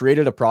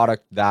created a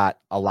product that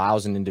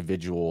allows an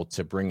individual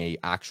to bring a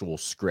actual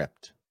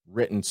script,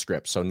 written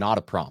script. So not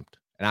a prompt,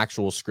 an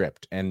actual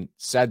script, and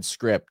said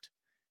script,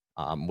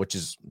 which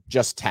is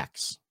just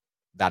text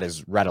that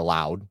is read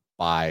aloud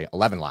by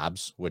 11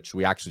 Labs, which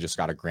we actually just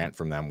got a grant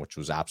from them, which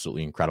was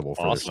absolutely incredible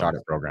for the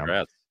startup program.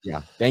 Congrats.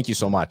 Yeah. Thank you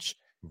so much.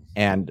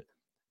 And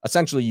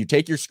essentially you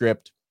take your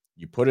script,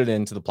 you put it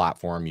into the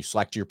platform, you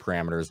select your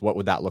parameters. What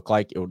would that look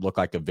like? It would look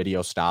like a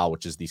video style,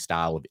 which is the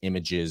style of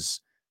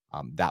images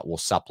that will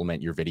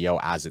supplement your video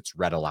as it's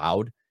read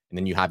aloud. And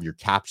then you have your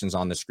captions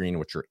on the screen,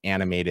 which are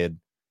animated.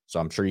 So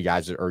I'm sure you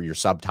guys, or your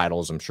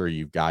subtitles, I'm sure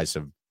you guys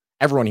have,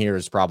 everyone here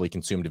has probably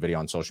consumed a video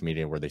on social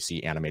media where they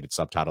see animated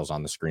subtitles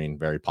on the screen,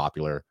 very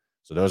popular.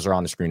 So those are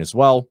on the screen as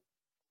well.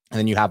 And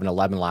then you have an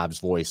 11 Labs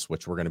voice,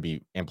 which we're going to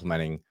be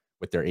implementing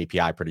with their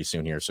API pretty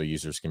soon here. So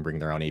users can bring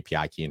their own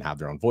API key and have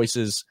their own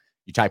voices.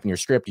 You type in your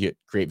script, you hit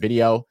create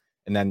video,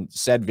 and then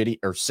said video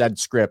or said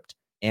script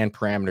and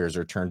parameters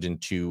are turned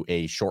into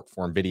a short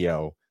form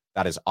video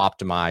that is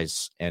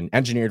optimized and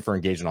engineered for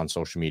engagement on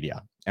social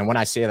media. And when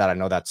I say that, I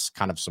know that's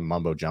kind of some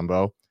mumbo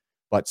jumbo,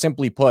 but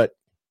simply put,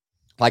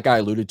 like I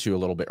alluded to a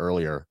little bit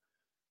earlier,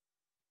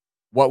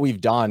 what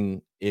we've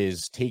done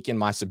is taken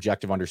my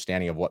subjective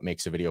understanding of what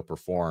makes a video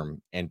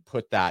perform and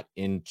put that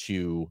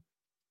into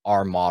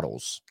our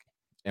models.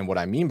 And what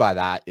I mean by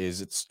that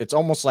is it's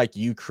almost like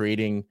you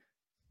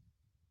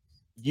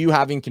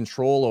having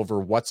control over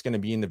what's going to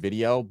be in the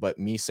video, but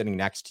me sitting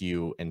next to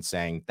you and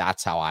saying,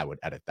 that's how I would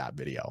edit that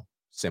video,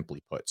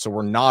 simply put. So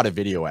we're not a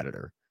video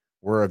editor.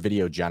 We're a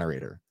video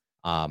generator.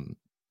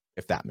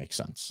 If that makes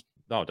sense.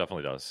 No, it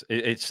definitely does.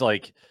 It's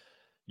like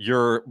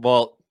you're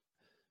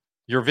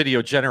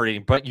video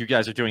generating, but you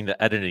guys are doing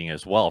the editing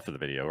as well for the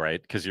video, right?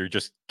 Because you're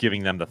just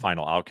giving them the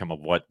final outcome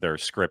of what their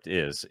script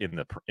is in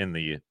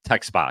the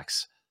text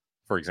box,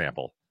 for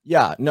example.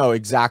 Yeah, no,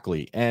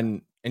 exactly.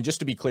 And just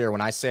to be clear,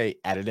 when I say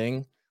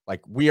editing,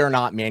 like we are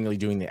not manually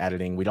doing the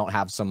editing. We don't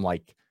have some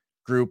like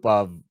group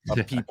of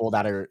people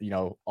that are,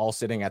 all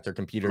sitting at their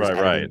computers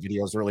editing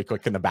videos really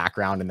quick in the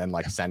background and then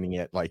like sending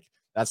it. Like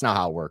that's not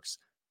how it works.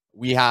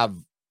 We have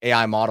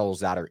AI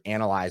models that are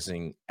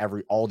analyzing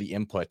all the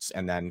inputs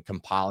and then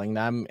compiling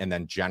them and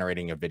then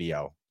generating a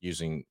video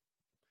using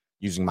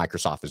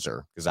Microsoft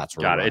Azure, because that's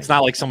where got it. It's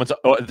not like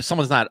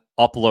someone's not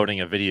uploading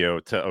a video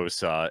to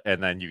OSA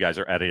and then you guys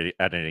are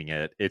editing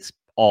it. It's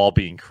all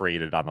being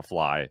created on the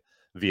fly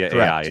via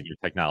Correct. AI and your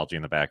technology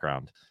in the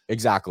background.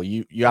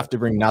 Exactly. You have to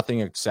bring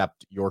nothing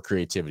except your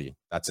creativity.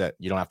 That's it.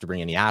 You don't have to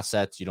bring any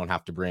assets. You don't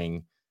have to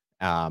bring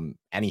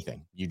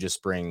anything. You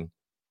just bring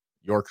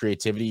your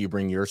creativity, you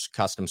bring your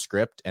custom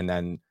script, and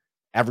then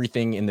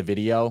everything in the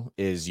video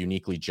is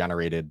uniquely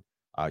generated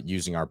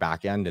using our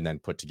backend and then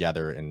put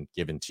together and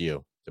given to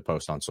you to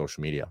post on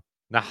social media.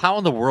 Now, how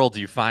in the world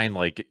do you find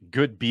like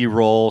good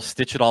B-roll,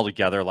 stitch it all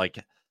together?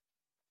 Like,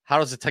 how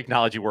does the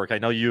technology work? I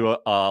know you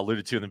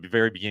alluded to in the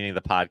very beginning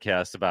of the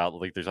podcast about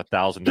like there's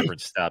 1,000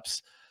 different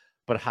steps,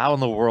 but how in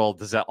the world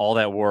does all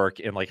that work?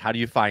 And like, how do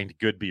you find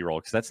good B-roll?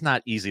 Because that's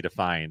not easy to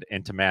find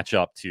and to match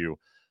up to,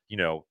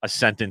 a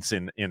sentence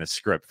in a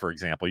script, for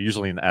example.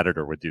 Usually an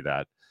editor would do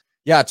that.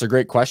 Yeah, it's a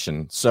great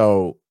question.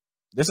 So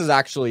this is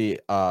actually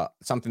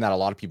something that a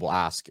lot of people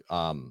ask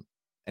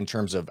in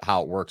terms of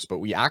how it works, but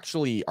we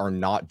actually are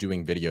not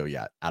doing video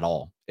yet at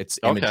all. It's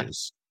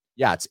images.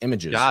 Yeah, it's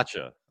images.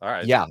 Gotcha. All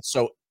right. Yeah.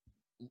 So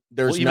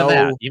there's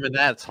even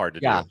that's hard to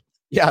do.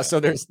 Yeah. So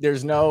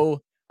there's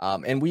no,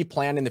 and we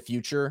plan in the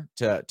future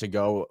to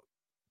go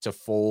to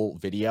full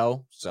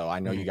video. So I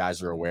know you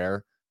guys are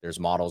aware there's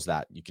models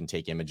that you can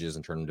take images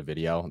and turn them to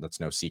video.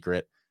 That's no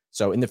secret.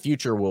 So in the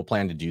future, we'll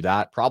plan to do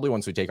that probably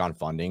once we take on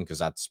funding, because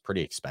that's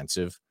pretty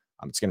expensive.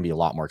 It's going to be a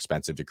lot more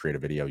expensive to create a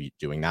video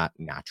doing that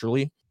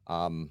naturally.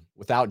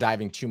 Without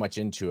diving too much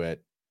into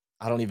it,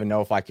 I don't even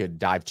know if I could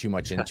dive too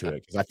much into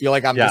it, because I feel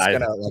like I'm just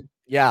going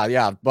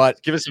to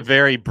but give us a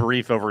very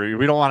brief overview.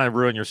 We don't want to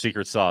ruin your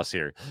secret sauce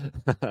here.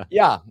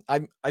 Yeah.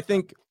 I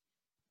think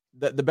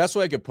the best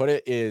way I could put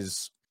it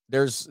is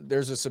there's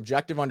a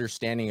subjective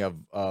understanding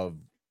of,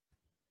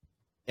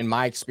 in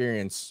my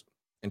experience,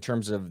 in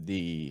terms of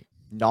the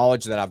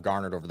knowledge that I've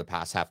garnered over the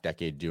past half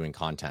decade doing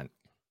content,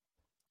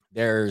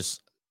 there's,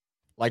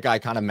 like I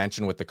kind of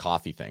mentioned with the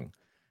coffee thing,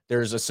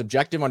 there's a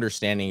subjective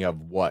understanding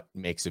of what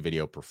makes a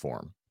video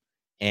perform.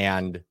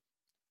 And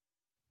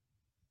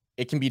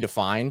it can be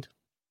defined,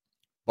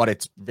 but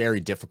it's very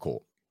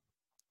difficult.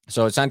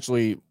 So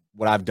essentially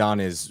what I've done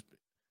is,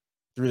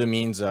 through the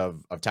means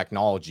of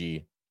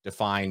technology,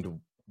 defined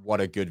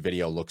what a good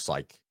video looks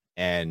like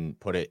and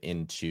put it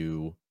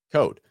into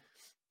code.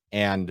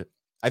 And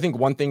I think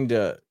one thing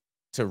to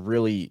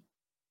really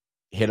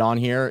hit on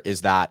here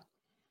is that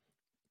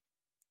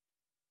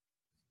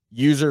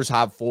users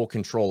have full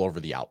control over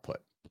the output.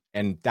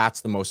 And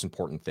that's the most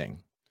important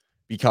thing,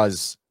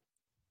 because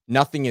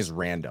nothing is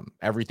random.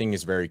 Everything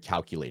is very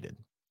calculated.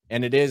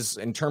 And it is,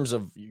 in terms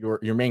of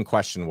your main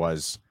question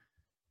was,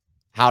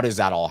 how does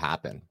that all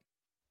happen?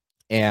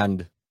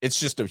 And it's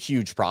just a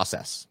huge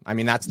process. I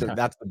mean, that's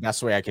the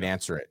best way I could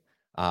answer it.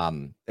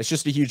 It's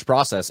just a huge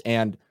process.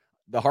 And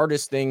the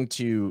hardest thing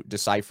to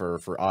decipher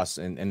for us,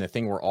 and the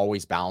thing we're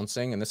always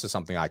balancing, and this is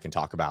something I can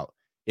talk about,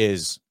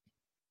 is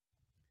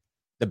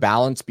the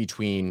balance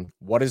between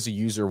what does a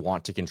user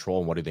want to control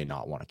and what do they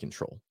not want to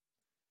control.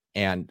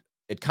 And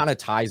it kind of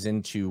ties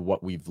into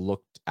what we've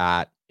looked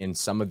at in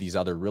some of these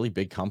other really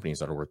big companies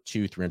that are worth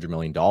 $200-300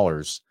 million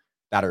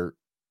that are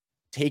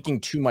taking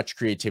too much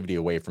creativity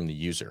away from the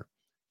user.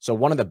 So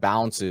one of the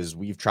balances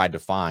we've tried to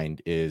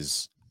find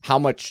is, how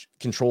much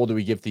control do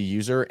we give the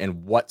user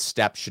and what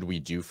steps should we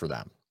do for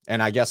them?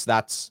 And I guess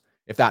that's,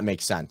 if that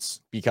makes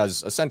sense,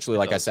 because essentially,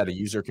 like I said, a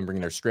user can bring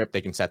their script,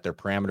 they can set their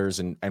parameters.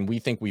 And we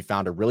think we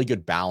found a really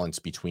good balance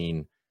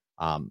between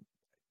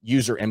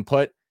user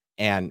input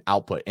and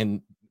output.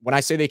 And when I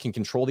say they can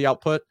control the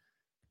output,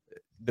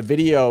 the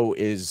video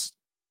is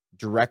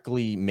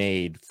directly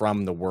made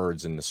from the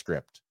words in the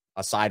script,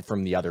 aside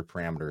from the other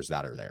parameters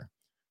that are there.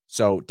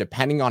 So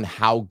depending on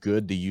how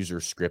good the user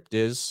script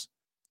is,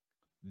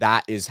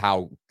 that is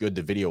how good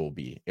the video will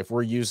be. If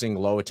we're using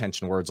low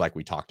attention words like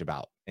we talked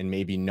about, and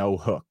maybe no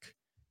hook,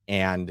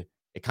 and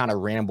it kind of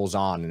rambles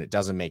on and it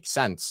doesn't make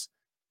sense,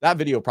 that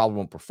video probably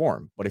won't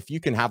perform. But if you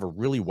can have a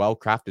really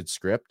well-crafted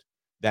script,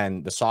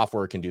 then the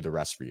software can do the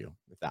rest for you,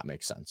 if that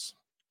makes sense.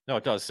 No,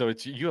 it does. So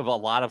it's, you have a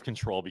lot of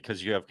control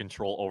because you have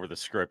control over the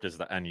script as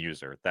the end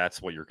user.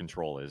 That's what your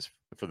control is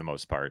for the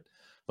most part.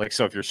 Like,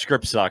 so if your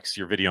script sucks,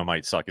 your video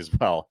might suck as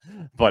well,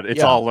 but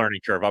it's all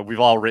learning curve. We've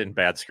all written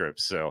bad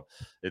scripts. So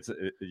it's,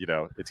 you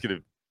know, it's going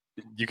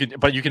to, you can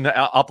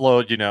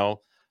upload, you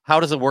know, how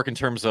does it work in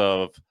terms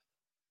of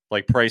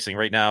like pricing?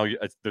 Right now,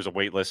 there's a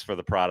wait list for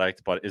the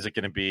product, but is it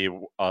going to be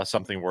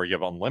something where you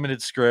have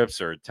unlimited scripts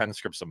or 10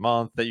 scripts a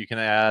month that you can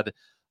add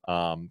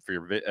for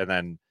your, and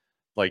then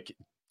like,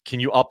 can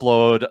you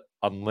upload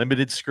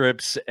unlimited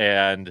scripts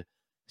and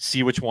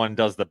see which one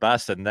does the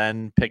best and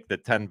then pick the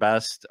 10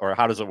 best, or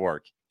how does it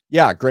work?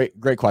 Yeah,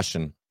 great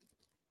question.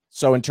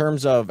 So in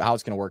terms of how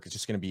it's going to work, it's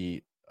just going to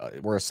be,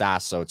 we're a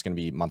SaaS, so it's going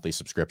to be monthly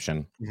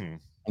subscription.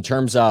 In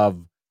terms of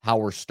how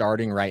we're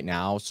starting right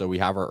now, so we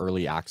have our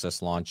early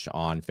access launch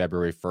on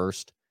February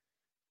 1st.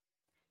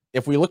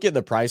 If we look at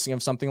the pricing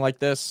of something like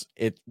this,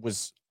 it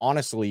was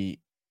honestly,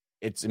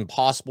 it's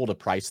impossible to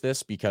price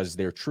this because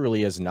there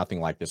truly is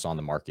nothing like this on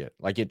the market.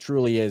 Like, it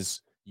truly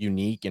is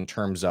unique in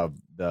terms of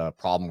the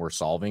problem we're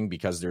solving,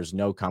 because there's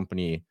no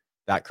company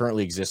that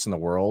currently exists in the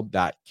world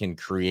that can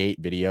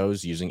create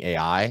videos using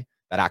AI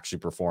that actually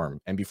perform.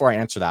 And before I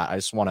answer that, I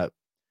just want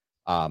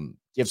to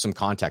give some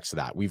context to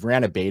that. We've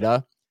ran a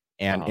beta,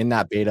 and in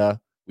that beta,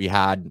 we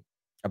had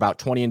about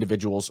 20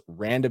 individuals,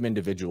 random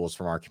individuals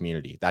from our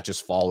community that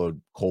just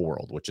followed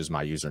Coleworld, which is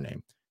my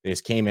username. They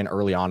just came in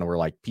early on and were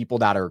like, people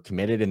that are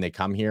committed and they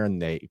come here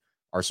and they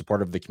are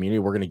supportive of the community,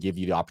 we're going to give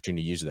you the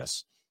opportunity to use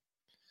this.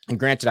 And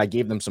granted, I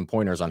gave them some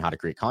pointers on how to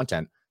create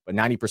content, but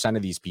 90%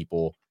 of these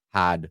people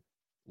had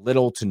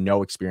little to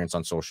no experience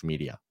on social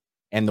media.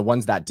 And the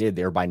ones that did,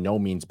 they're by no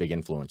means big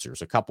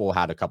influencers. A couple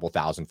had a couple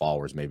thousand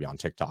followers maybe on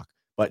TikTok,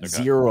 but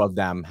zero of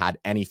them had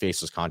any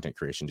faceless content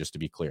creation, just to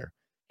be clear.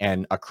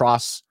 And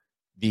across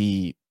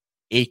the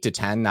 8 to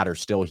 10 that are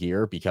still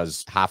here,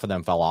 because half of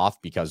them fell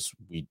off because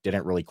we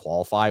didn't really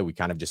qualify. We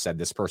kind of just said,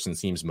 this person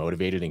seems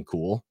motivated and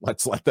cool,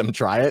 let's let them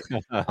try it.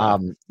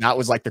 That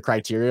was like the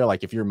criteria.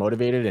 Like, if you're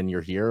motivated and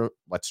you're here,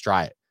 let's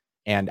try it.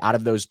 And out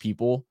of those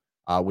people,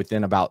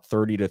 within about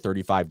 30 to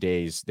 35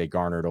 days, they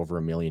garnered over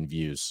 1 million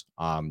views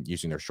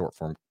using their short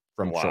form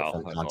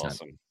content,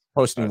 awesome.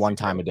 Posting one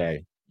time a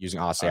day using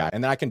Oss AI.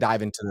 And then I can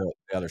dive into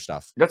the other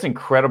stuff. That's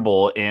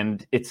incredible.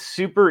 And it's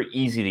super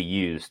easy to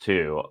use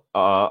too.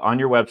 On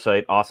your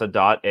website,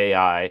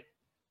 ossa.ai,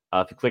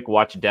 if you click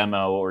watch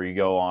demo, or you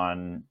go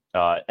on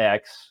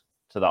X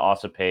to the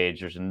Ossa page,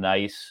 there's a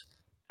nice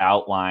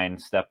outline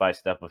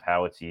step-by-step of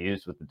how it's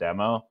used with the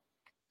demo.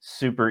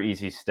 Super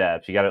easy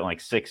steps. You got it in like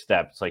 6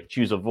 steps. Like,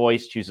 choose a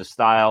voice, choose a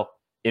style,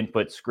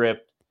 input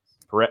script,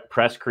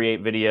 press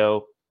create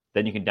video.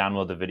 Then you can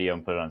download the video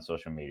and put it on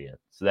social media.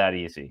 It's that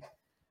easy.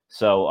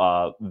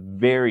 So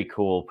very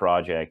cool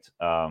project.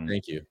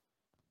 Thank you.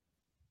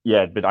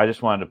 Yeah, but I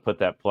just wanted to put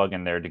that plug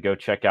in there to go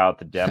check out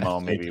the demo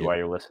maybe while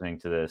you're listening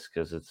to this,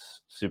 because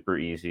it's super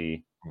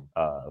easy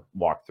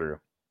walkthrough.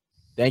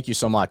 Thank you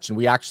so much. And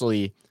we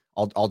actually,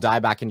 I'll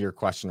dive back into your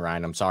question,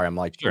 Ryan. I'm sorry. I'm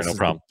like, sure, no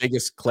problem. The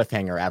biggest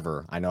cliffhanger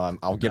ever. I know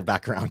I'll get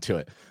back around to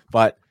it.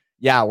 But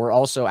yeah, we're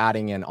also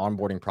adding an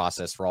onboarding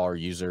process for all our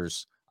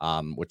users,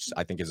 which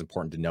I think is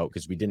important to note,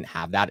 because we didn't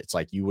have that. It's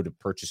like, you would have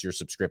purchased your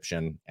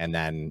subscription and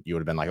then you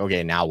would have been like,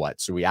 okay, now what?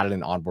 So we added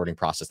an onboarding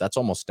process that's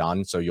almost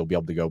done. So you'll be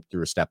able to go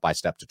through a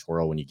step-by-step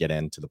tutorial when you get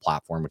into the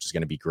platform, which is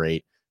going to be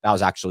great. That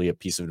was actually a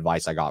piece of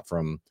advice I got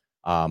from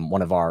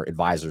one of our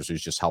advisors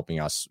who's just helping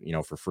us, you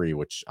know, for free,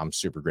 which I'm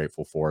super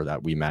grateful for,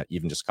 that we met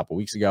even just a couple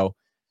weeks ago.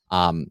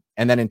 And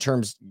then in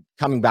terms,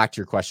 coming back to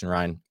your question,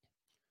 Ryan,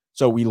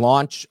 so we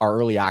launch our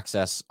early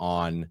access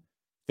on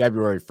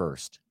February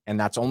 1st, and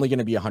that's only going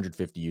to be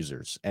 150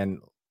 users. And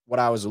what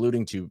I was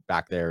alluding to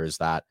back there is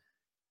that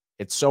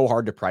it's so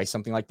hard to price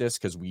something like this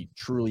because we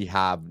truly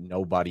have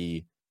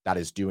nobody that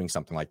is doing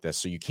something like this.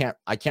 So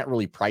I can't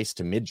really price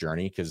to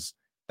Midjourney, because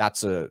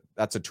that's a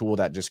tool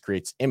that just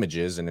creates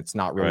images and it's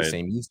not really the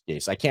same use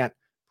case. I can't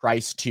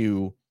price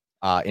to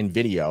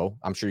InVideo.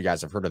 I'm sure you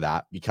guys have heard of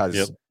that,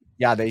 because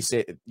yeah, they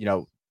say, you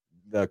know,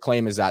 the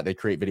claim is that they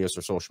create videos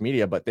for social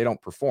media, but they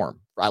don't perform,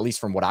 at least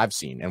from what I've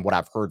seen and what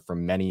I've heard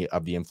from many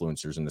of the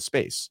influencers in the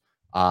space.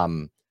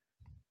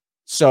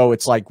 So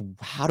it's like,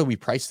 how do we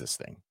price this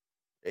thing?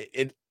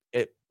 It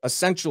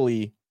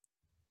essentially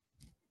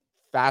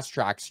fast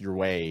tracks your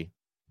way,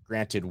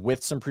 granted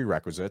with some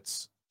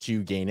prerequisites,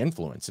 to gain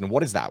influence. And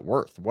what is that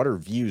worth? What are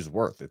views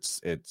worth?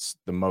 It's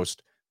the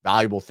most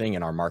valuable thing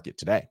in our market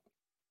today.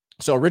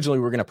 So originally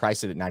we were going to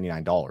price it at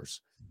 $99.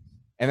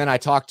 And then I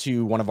talked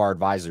to one of our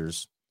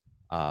advisors,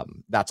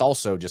 that's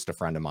also just a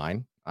friend of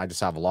mine. I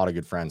just have a lot of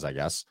good friends, I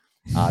guess,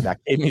 that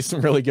gave me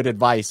some really good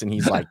advice. And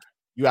he's like,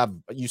 you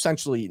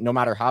essentially, no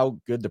matter how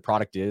good the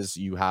product is,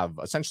 you have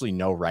essentially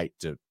no right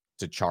to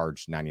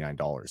charge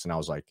 $99. And I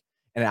was like,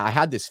 And I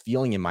had this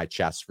feeling in my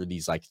chest for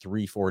these like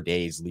 3-4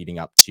 days leading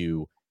up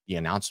to the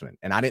announcement.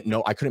 And I didn't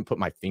know, I couldn't put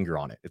my finger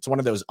on it. It's one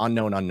of those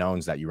unknown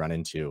unknowns that you run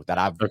into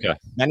that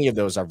many of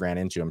those I've ran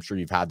into. I'm sure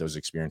you've had those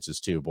experiences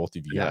too, both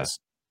of you guys.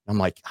 I'm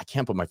like, I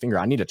can't put my finger.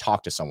 I need to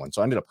talk to someone.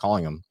 So I ended up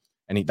calling him,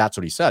 and that's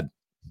what he said.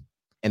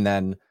 And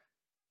then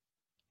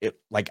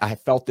I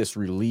felt this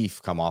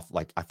relief come off.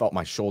 Like I felt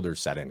my shoulders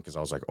set in because I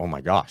was like, oh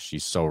my gosh,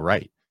 she's so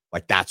right.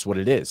 Like that's what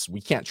it is.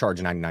 We can't charge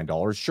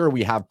 $99. Sure,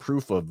 we have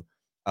proof of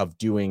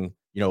doing,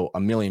 1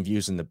 million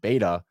views in the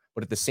beta,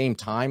 but at the same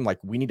time, like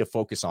we need to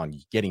focus on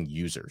getting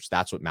users.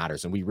 That's what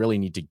matters. And we really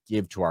need to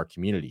give to our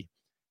community.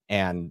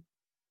 And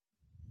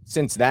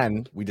since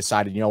then, we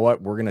decided, you know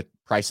what, we're going to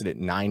price it at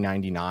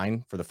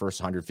 $9.99 for the first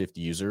 150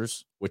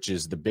 users, which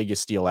is the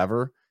biggest deal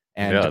ever.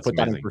 And to put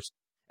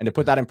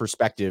that in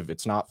perspective,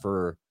 it's not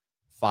for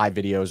 5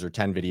 videos or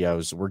 10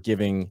 videos. We're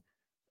giving,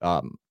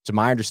 to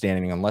my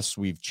understanding, unless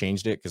we've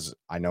changed it, because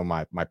I know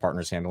my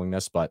partner's handling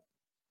this, but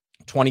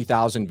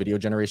 20,000 video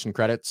generation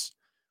credits,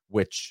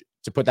 which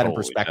to put that in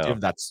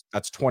perspective, that's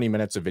 20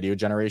 minutes of video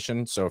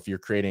generation. So if you're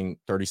creating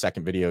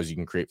 30-second videos, you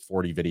can create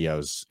 40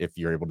 videos if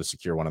you're able to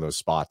secure one of those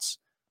spots.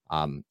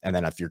 And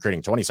then if you're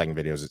creating 20-second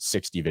videos, it's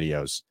 60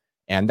 videos.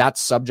 And that's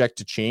subject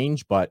to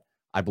change, but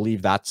I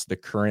believe that's the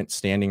current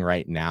standing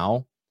right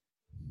now.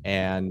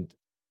 And,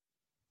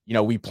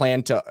 we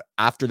plan to,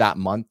 after that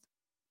month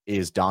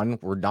is done,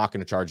 we're not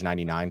going to charge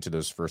 $99 to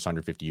those first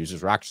 150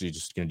 users. We're actually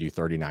just going to do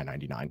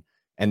 $39.99.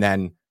 And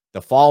then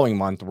the following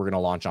month, we're going to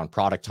launch on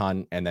Product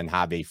Hunt and then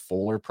have a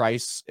fuller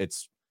price.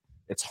 It's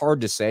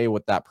hard to say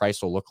what that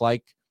price will look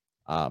like.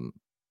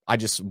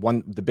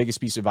 The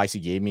biggest piece of advice he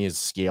gave me is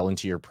scale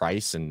into your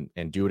price and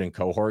do it in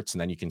cohorts.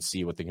 And then you can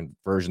see what the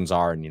conversions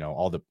are and,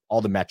 all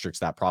the metrics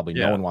that probably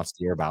no one wants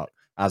to hear about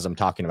as I'm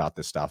talking about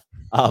this stuff.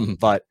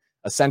 But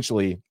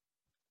essentially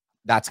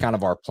that's kind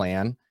of our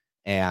plan.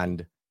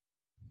 And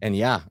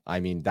yeah,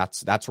 I mean,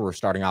 that's where we're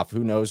starting off.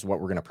 Who knows what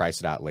we're going to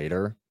price it at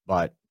later,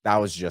 but that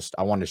was just,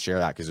 I wanted to share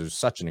that because it was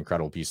such an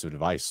incredible piece of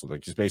advice.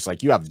 Like just basically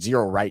like you have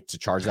zero right to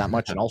charge that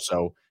much. And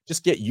also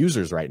just get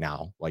users right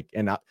now. Like,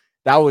 and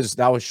that was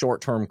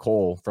short-term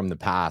Cole from the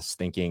past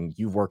thinking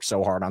you've worked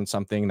so hard on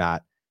something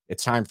that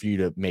it's time for you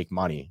to make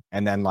money.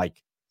 And then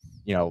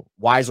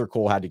wiser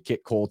Cole had to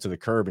kick Cole to the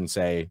curb and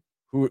say,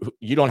 who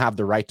you don't have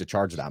the right to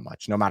charge that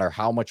much, no matter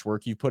how much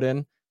work you put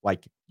in.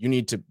 Like you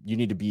need to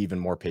be even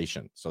more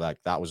patient. So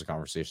that was a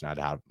conversation I had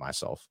to have with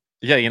myself.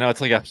 Yeah, it's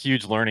like a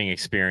huge learning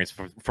experience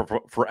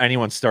for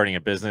anyone starting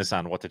a business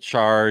on what to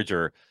charge,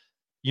 or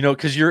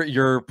because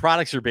your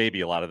product's your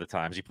baby. A lot of the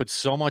times you put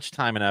so much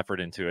time and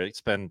effort into it.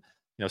 Spend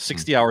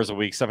 60 hours a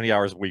week, 70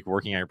 hours a week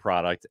working on your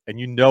product, and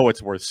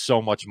it's worth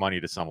so much money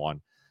to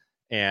someone.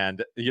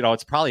 And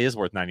it probably is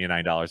worth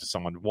 $99 to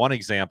someone. One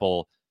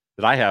example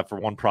that I have for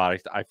one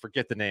product, I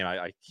forget the name.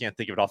 I can't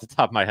think of it off the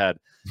top of my head,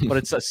 but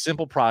it's a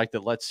simple product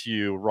that lets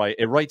you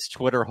writes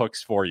Twitter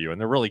hooks for you,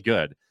 and they're really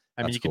good.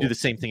 I mean, you can do the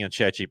same thing in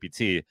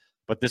ChatGPT,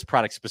 but this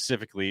product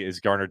specifically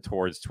is garnered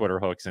towards Twitter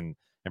hooks and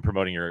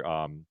promoting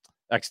your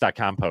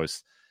X.com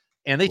posts.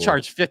 And they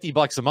charge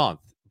 $50 a month,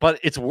 but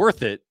it's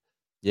worth it.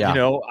 Yeah.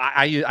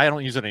 I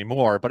don't use it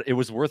anymore, but it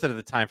was worth it at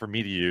the time for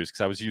me to use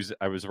because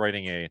I was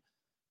writing a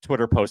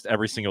Twitter post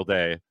every single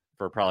day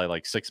for probably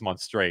like 6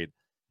 months straight.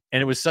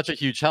 And it was such a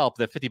huge help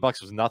that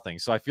 $50 was nothing.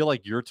 So I feel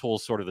like your tool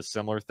is sort of the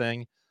similar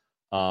thing,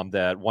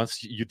 that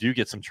once you do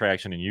get some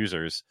traction and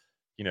users,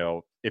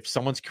 if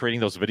someone's creating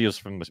those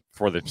videos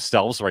for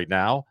themselves right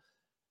now,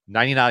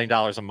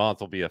 $99 a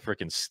month will be a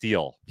freaking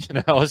steal,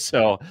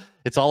 So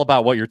it's all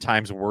about what your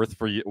time's worth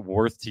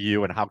to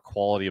you and how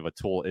quality of a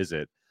tool is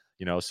it,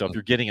 So if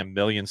you're getting 1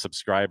 million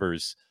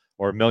subscribers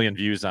or 1 million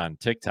views on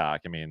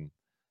TikTok, I mean,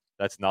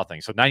 that's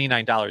nothing. So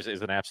 $99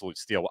 is an absolute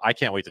steal. I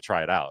can't wait to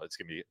try it out. It's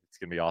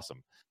gonna be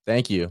awesome.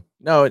 Thank you.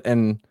 No,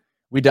 and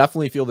we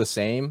definitely feel the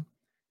same.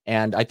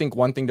 And I think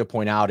one thing to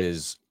point out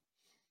is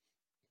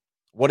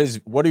what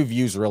do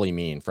views really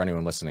mean for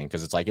anyone listening?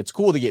 Because it's like, it's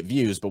cool to get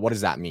views, but what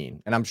does that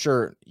mean? And I'm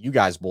sure you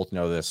guys both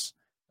know this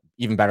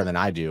even better than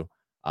I do.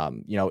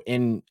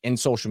 In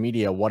social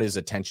media, what does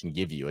attention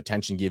give you?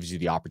 Attention gives you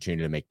the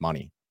opportunity to make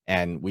money.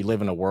 And we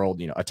live in a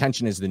world,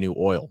 attention is the new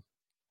oil.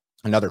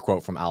 Another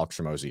quote from Alex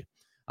Hormozi.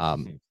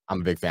 I'm a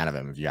big fan of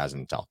him, if you guys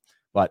didn't tell.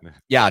 But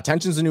yeah,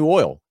 attention's the new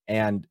oil.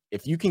 And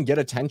if you can get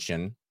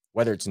attention,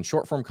 whether it's in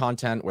short form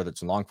content, whether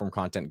it's in long form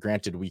content,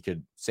 granted, we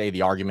could say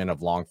the argument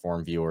of long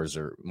form viewers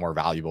are more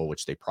valuable,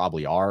 which they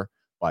probably are.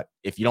 But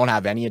if you don't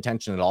have any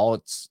attention at all,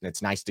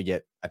 it's nice to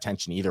get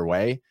attention either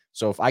way.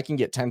 So if I can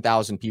get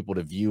 10,000 people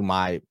to view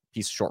my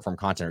piece of short form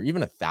content, or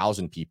even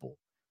 1,000 people,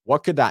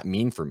 what could that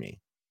mean for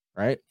me?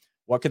 Right?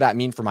 What could that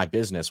mean for my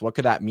business? What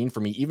could that mean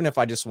for me? Even if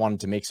I just wanted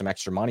to make some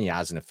extra money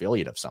as an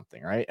affiliate of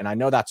something, right? And I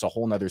know that's a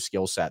whole nother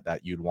skill set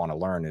that you'd want to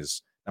learn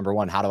is, number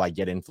one, how do I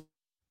get influence?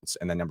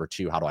 And then number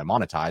two, how do I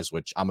monetize?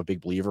 Which I'm a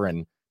big believer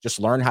in. Just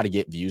learn how to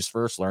get views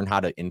first, learn how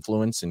to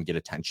influence and get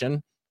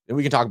attention. Then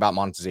we can talk about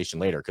monetization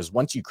later. Because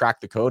once you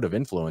crack the code of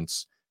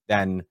influence,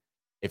 then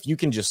if you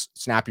can just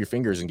snap your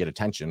fingers and get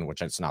attention,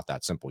 which it's not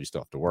that simple, you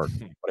still have to work.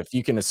 But if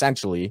you can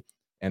essentially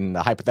in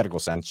the hypothetical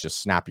sense,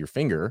 just snap your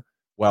finger.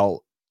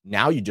 Well,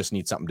 now you just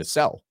need something to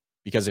sell,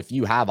 because if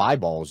you have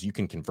eyeballs, you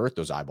can convert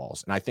those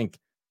eyeballs. And I think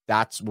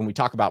that's when we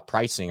talk about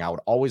pricing, I would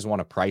always want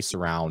to price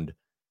around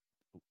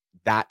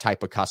that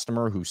type of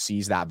customer who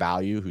sees that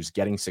value, who's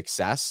getting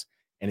success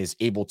and is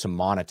able to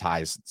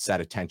monetize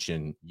said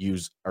attention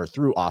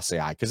through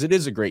OssAI, because it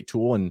is a great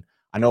tool. And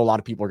I know a lot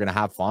of people are going to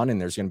have fun, and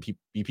there's going to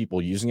be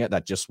people using it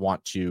that just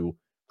want to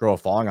grow a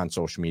following on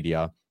social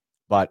media.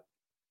 But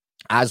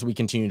as we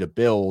continue to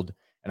build,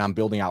 and I'm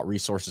building out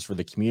resources for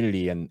the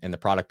community, and the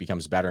product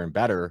becomes better and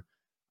better,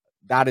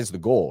 that is the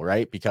goal,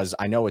 right? Because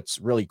I know it's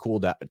really cool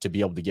to be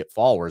able to get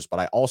followers, but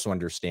I also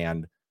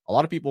understand a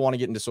lot of people want to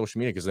get into social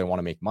media because they want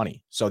to make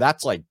money. So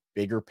that's like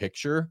bigger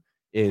picture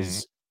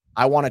is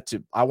I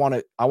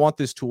want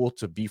this tool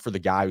to be for the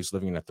guy who's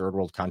living in a third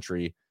world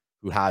country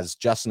who has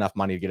just enough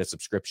money to get a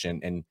subscription.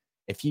 And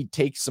if he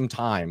takes some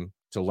time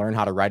to learn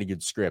how to write a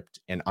good script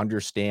and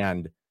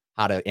understand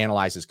how to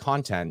analyze his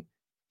content,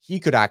 he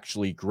could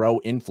actually grow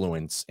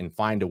influence and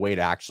find a way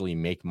to actually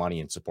make money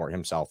and support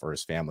himself or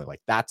his family.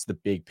 Like, that's the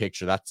big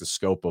picture. That's the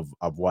scope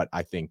of what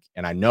I think,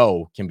 and I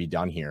know can be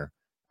done here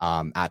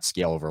at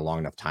scale over a long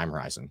enough time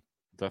horizon.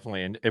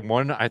 Definitely. And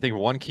I think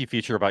one key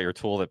feature about your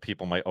tool that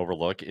people might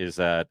overlook is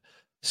that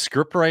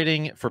script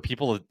writing for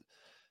people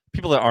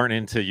that aren't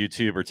into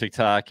YouTube or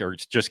TikTok or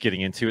just getting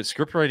into it,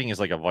 script writing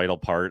is like a vital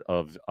part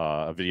of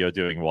a video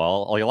doing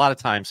well. Like, a lot of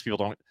times people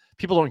don't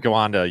go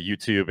on to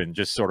YouTube and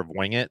just sort of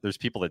wing it. There's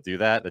people that do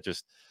that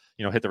just,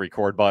 hit the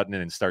record button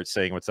and start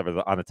saying what's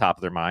on the top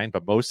of their mind.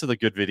 But most of the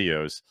good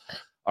videos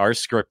are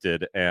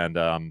scripted,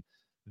 and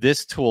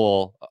this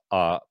tool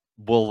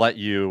will let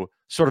you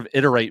sort of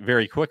iterate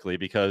very quickly,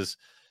 because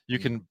you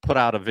can put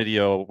out a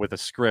video with a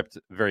script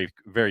very,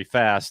 very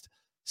fast,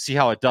 see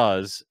how it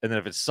does, and then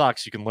if it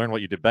sucks, you can learn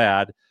what you did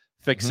bad,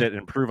 fix it,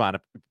 and improve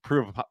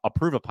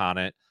upon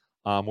it.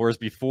 Whereas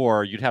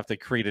before, you'd have to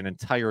create an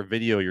entire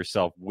video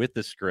yourself with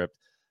the script,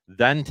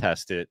 then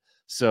test it.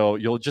 So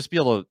you'll just be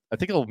able to, I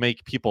think it'll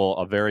make people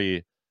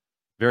it'll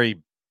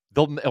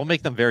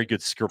make them very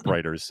good script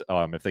writers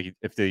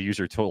if they use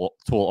your tool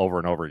over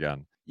and over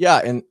again.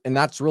 Yeah, and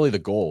that's really the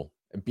goal.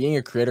 Being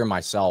a creator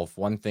myself,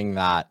 one thing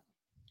that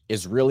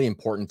is really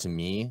important to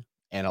me,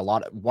 and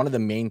one of the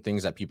main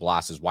things that people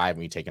ask is, why haven't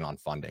we taken on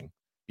funding?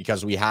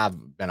 Because we have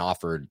been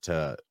offered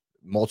to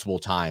multiple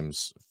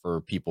times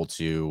for people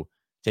to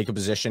take a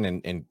position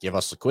and give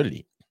us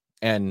liquidity.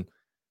 And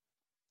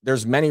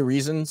there's many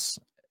reasons.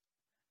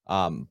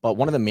 But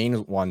one of the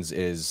main ones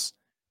is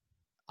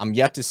I'm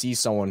yet to see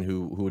someone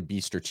who would be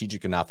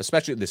strategic enough,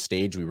 especially at this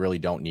stage. We really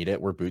don't need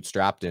it. We're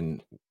bootstrapped,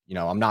 and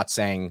I'm not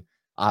saying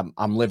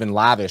I'm living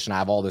lavish and I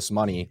have all this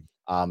money.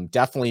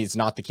 Definitely it's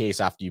not the case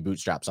after you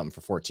bootstrap something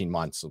for 14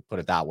 months. So put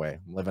it that way.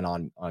 I'm living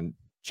on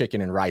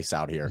chicken and rice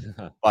out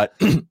here. But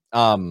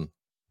in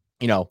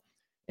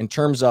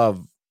terms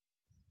of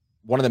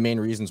one of the main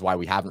reasons why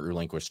we haven't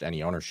relinquished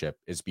any ownership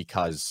is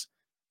because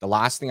the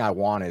last thing I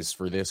want is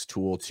for this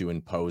tool to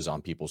impose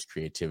on people's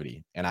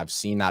creativity. And I've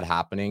seen that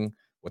happening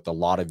with a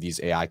lot of these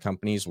AI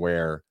companies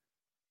where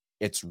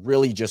it's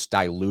really just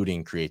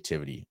diluting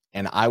creativity.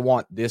 And I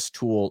want this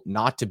tool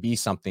not to be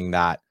something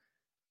that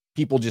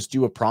people just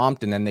do a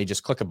prompt and then they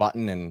just click a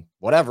button and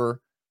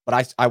whatever.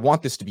 But I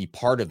want this to be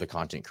part of the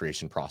content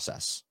creation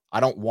process. I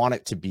don't want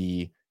it to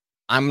be,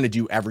 I'm going to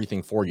do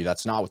everything for you.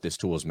 That's not what this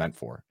tool is meant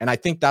for. And I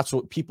think that's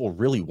what people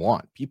really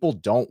want. People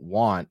don't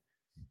want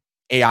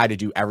AI to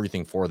do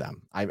everything for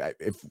them.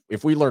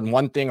 If we learned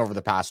one thing over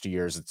the past 2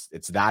 years,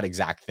 it's that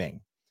exact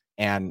thing.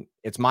 And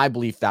it's my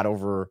belief that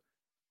over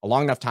a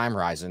long enough time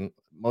horizon,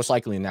 most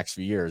likely in the next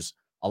few years,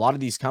 a lot of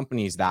these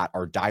companies that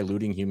are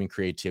diluting human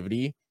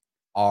creativity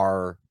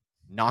are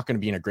not going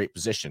to be in a great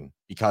position,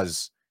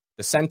 because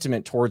the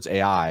sentiment towards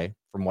AI,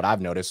 from what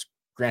I've noticed,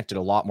 granted,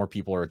 a lot more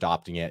people are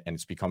adopting it and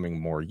it's becoming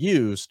more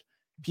used.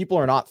 People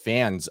are not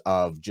fans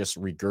of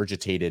just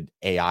regurgitated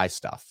AI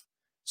stuff.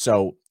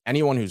 So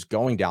anyone who's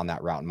going down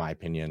that route, in my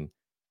opinion,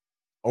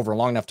 over a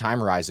long enough time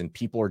horizon,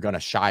 people are going to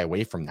shy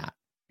away from that,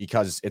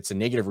 because it's a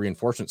negative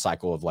reinforcement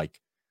cycle of like,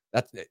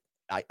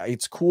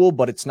 it's cool,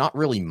 but it's not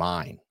really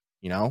mine,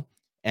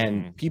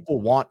 and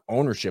people want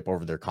ownership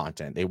over their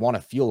content. They want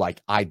to feel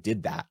like I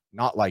did that,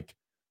 not like,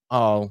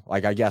 oh,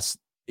 like, I guess,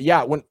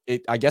 yeah,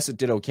 I guess it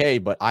did okay,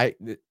 but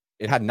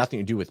it had nothing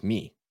to do with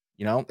me,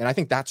 and I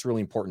think that's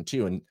really important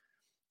too. And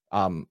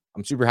I'm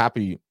super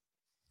happy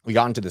we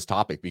got into this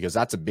topic, because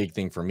that's a big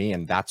thing for me.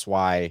 And that's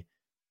why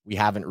we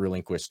haven't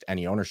relinquished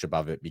any ownership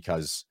of it,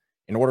 because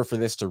in order for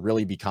this to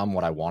really become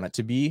what I want it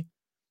to be,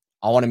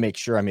 I want to make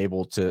sure I'm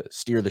able to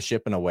steer the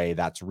ship in a way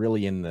that's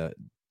really in the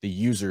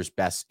user's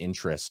best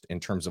interest, in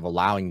terms of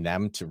allowing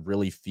them to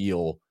really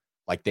feel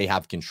like they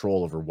have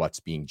control over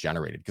what's being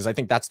generated. Because I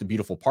think that's the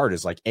beautiful part,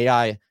 is like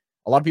AI,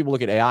 a lot of people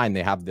look at AI and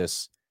they have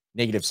this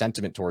negative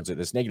sentiment towards it,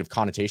 this negative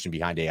connotation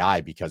behind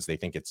AI, because they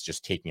think it's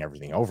just taking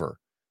everything over.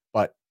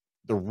 But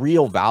the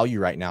real value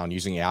right now in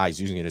using AI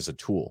is using it as a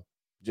tool.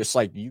 Just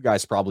like you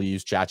guys probably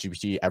use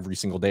ChatGPT every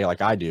single day,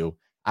 like I do,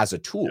 as a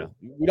tool.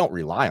 Yeah. We don't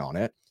rely on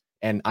it.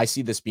 And I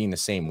see this being the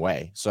same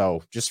way.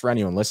 So just for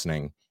anyone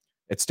listening,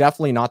 It's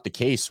definitely not the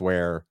case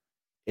where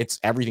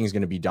everything's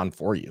going to be done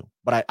for you.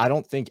 But I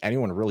don't think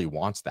anyone really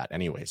wants that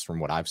anyways,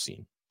 from what I've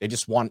seen. They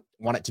just want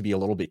it to be a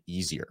little bit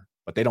easier,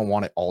 but they don't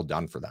want it all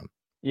done for them.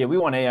 Yeah, we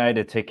want AI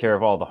to take care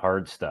of all the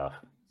hard stuff,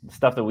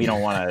 stuff that we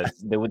don't want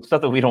to,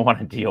 stuff that we don't want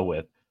to deal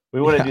with. We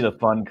want to do the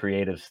fun,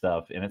 creative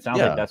stuff, and it sounds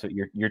like that's what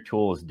your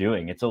tool is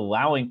doing. It's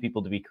allowing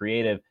people to be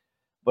creative,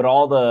 but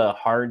all the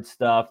hard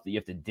stuff that you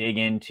have to dig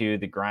into,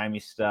 the grimy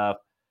stuff,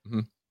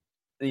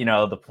 you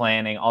know, the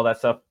planning, all that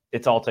stuff,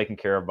 it's all taken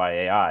care of by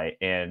AI,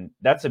 and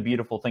that's a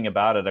beautiful thing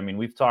about it. I mean,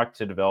 we've talked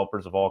to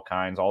developers of all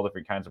kinds, all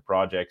different kinds of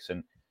projects,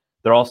 and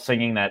they're all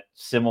singing that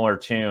similar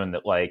tune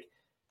that like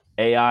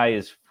AI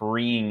is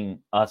freeing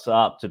us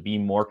up to be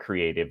more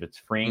creative. It's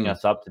freeing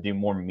us up to do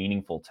more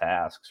meaningful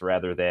tasks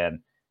rather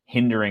than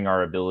hindering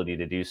our ability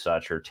to do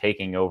such or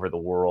taking over the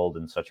world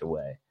in such a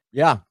way.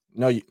 Yeah,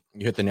 no, you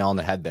hit the nail on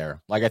the head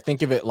there. Like, I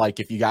think of it like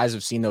if you guys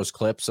have seen those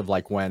clips of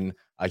like when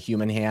a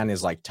human hand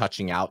is like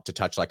touching out to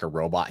touch like a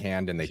robot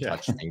hand and they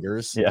touch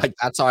fingers. Like,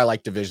 that's how I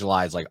like to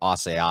visualize like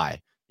OS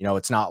AI. You know,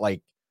 it's not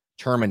like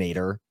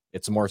Terminator.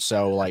 It's more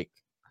so like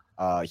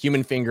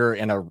human finger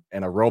and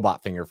a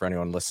robot finger, for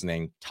anyone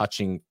listening,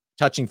 touching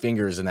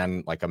fingers, and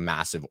then like a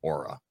massive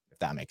aura, if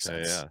that makes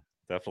sense. Yeah,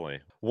 definitely.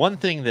 One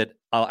thing that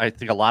I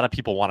think a lot of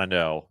people want to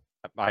know,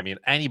 I mean,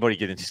 anybody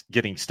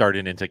getting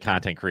started into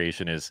content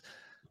creation, is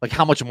like,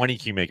 how much money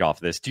can you make off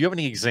of this? Do you have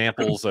any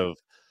examples of,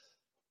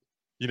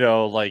 you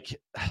know, like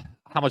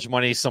how much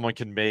money someone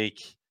can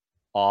make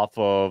off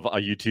of a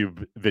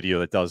YouTube video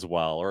that does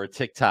well, or a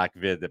TikTok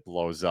vid that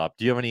blows up?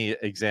 Do you have any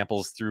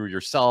examples through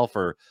yourself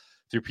or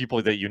through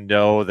people that you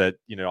know that,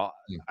 you know,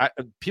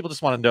 people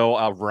just want to know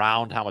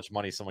around how much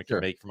money someone can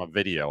make from a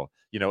video?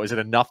 You know, is it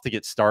enough to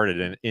get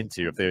started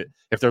into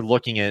if they're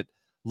looking at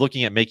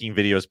making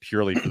videos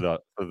purely for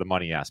the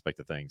money aspect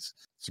of things?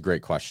 It's a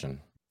great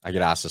question. I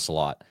get asked this a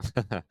lot.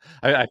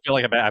 I feel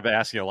like I'm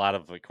asking a lot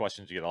of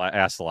questions you get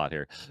asked a lot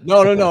here.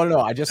 No.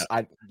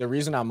 The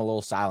reason I'm a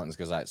little silent is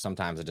because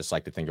sometimes I just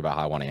like to think about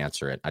how I want to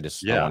answer it. I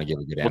want to give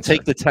a good answer. We'll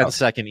take the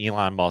 10-second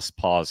Elon Musk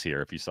pause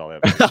here if you saw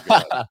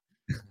that.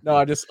 No,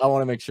 I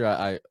want to make sure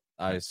I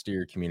steer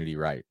your community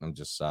right.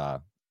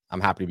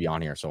 I'm happy to be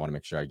on here, so I want to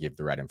make sure I give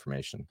the right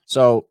information.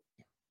 So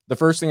the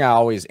first thing I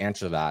always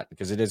answer that,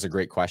 because it is a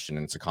great question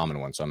and it's a common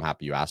one, so I'm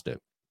happy you asked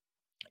it,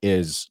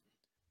 is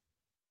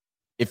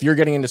if you're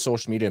getting into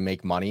social media to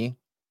make money,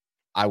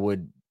 I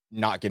would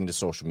not get into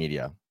social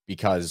media,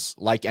 because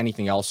like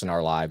anything else in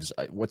our lives,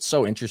 what's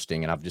so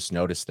interesting, and I've just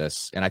noticed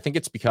this, and I think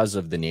it's because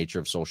of the nature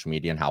of social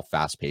media and how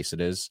fast paced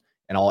it is.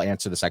 And I'll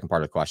answer the second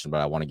part of the question,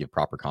 but I want to give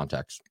proper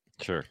context.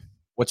 Sure.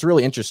 What's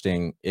really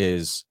interesting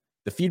is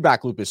the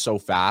feedback loop is so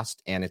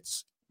fast, and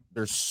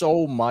there's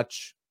so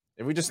much.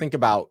 If we just think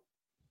about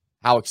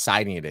how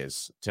exciting it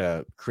is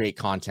to create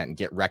content and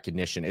get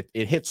recognition,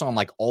 it hits on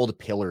like all the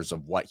pillars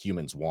of what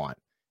humans want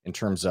in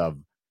terms of,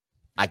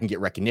 I can get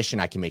recognition,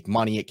 I can make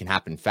money, it can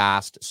happen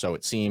fast, so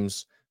it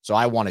seems. So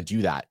I want to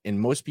do that. And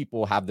most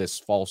people have this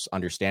false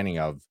understanding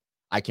of,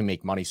 I can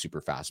make money super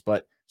fast.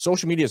 But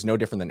social media is no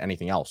different than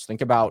anything else.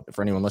 Think about,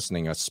 for anyone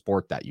listening, a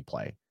sport that you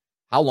play.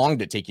 How long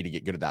did it take you to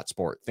get good at that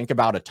sport? Think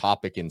about a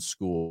topic in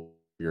school,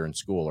 you're in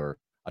school, or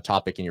a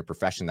topic in your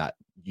profession that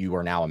you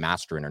are now a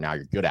master in, or now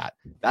you're good at.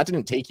 That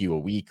didn't take you a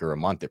week or a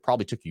month. It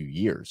probably took you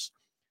years.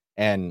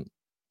 And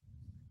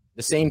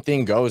the same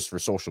thing goes for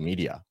social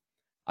media.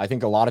 I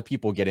think a lot of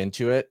people get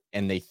into it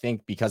and they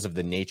think, because of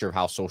the nature of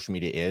how social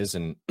media is,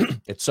 and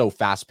it's so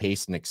fast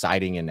paced and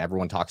exciting, and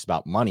everyone talks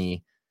about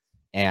money.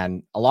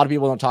 And a lot of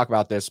people don't talk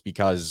about this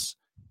because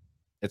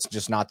it's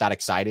just not that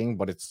exciting,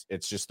 but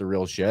it's just the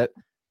real shit.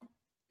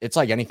 It's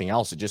like anything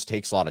else. It just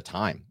takes a lot of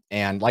time.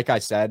 And like I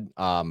said,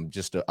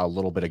 just a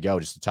little bit ago,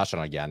 just to touch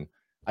on it again,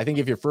 I think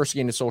if you're first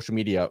getting into social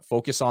media,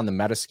 focus on the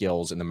meta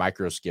skills and the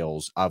micro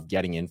skills of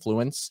getting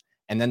influence,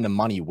 and then the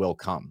money will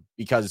come.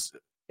 Because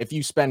if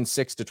you spend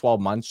 6 to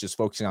 12 months just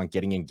focusing on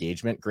getting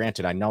engagement,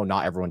 granted, I know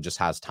not everyone just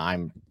has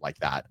time like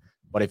that,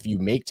 but if you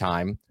make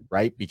time,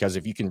 right? Because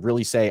if you can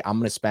really say, I'm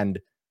going to spend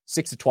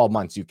 6 to 12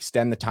 months, you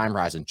extend the time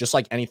horizon, just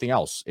like anything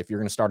else. If you're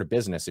going to start a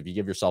business, if you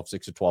give yourself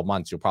 6 to 12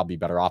 months, you'll probably be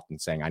better off than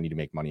saying, I need to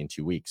make money in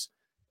 2 weeks.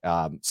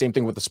 Same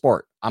thing with the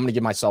sport. I'm going to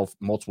give myself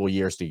multiple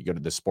years to get good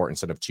at this sport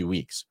instead of 2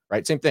 weeks,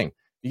 right? Same thing.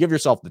 You give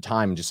yourself the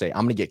time and just say,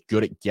 I'm going to get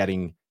good at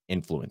getting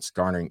influence,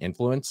 garnering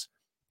influence.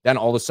 Then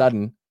all of a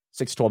sudden,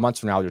 6 to 12 months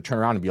from now, you'll turn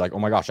around and be like, oh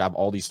my gosh, I have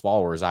all these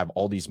followers. I have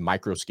all these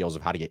micro skills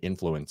of how to get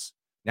influence.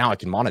 Now I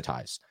can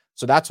monetize.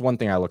 So that's one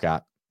thing I look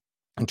at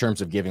in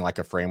terms of giving like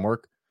a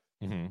framework.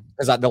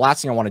 Because the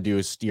last thing I want to do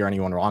is steer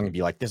anyone wrong and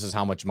be like, this is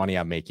how much money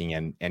I'm making,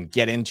 and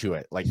get into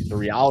it. Like, the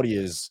reality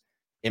is,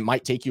 it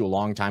might take you a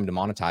long time to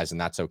monetize, and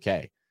that's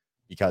okay,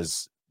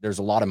 because there's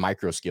a lot of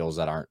micro skills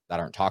that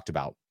aren't talked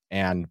about.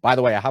 And by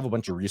the way, I have a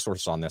bunch of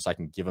resources on this. I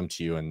can give them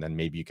to you, and then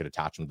maybe you could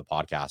attach them to the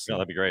podcast. Yeah,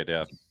 that'd be great.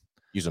 Yeah,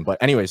 use them. But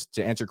anyways,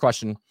 to answer your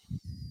question,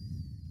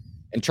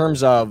 in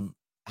terms of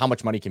how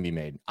much money can be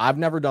made, I've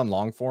never done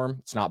long form.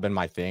 It's not been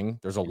my thing.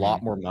 There's a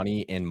lot more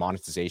money in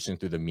monetization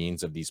through the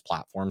means of these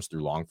platforms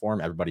through long form.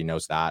 Everybody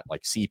knows that,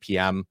 like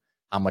CPM,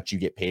 how much you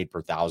get paid per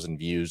 1,000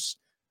 views.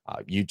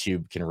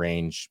 YouTube can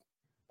range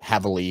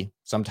heavily.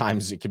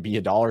 Sometimes it could be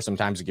 $1,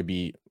 sometimes it could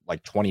be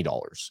like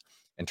 $20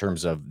 in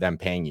terms of them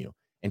paying you.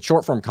 And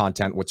short form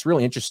content, what's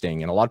really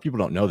interesting, and a lot of people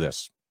don't know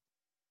this,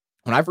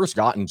 when I first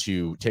got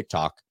into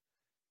TikTok,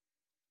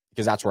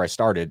 because that's where I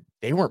started,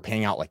 they weren't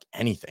paying out like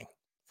anything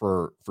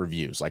for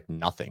views, like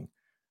nothing.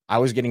 I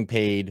was getting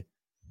paid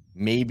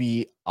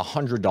maybe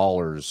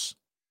 $100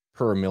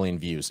 per 1,000,000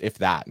 views, if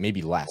that,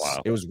 maybe less.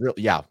 Wow. It was real,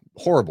 yeah,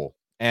 horrible.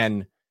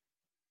 And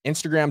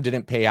Instagram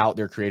didn't pay out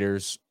their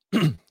creators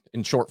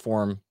in short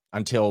form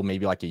until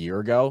maybe like a year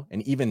ago.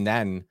 And even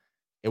then,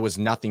 it was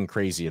nothing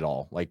crazy at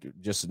all. Like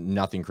just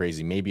nothing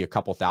crazy, maybe a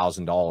couple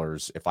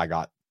 $1,000s if I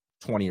got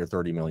 20 or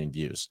 30 million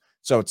views.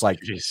 So it's like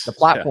the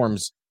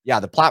platforms,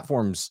 the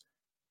platforms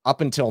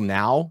up until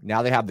now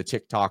they have the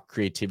TikTok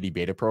creativity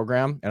beta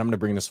program. And I'm going to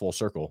bring this full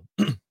circle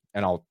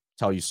and I'll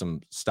tell you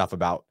some stuff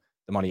about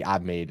the money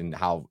I've made and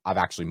how I've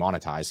actually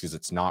monetized, because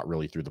it's not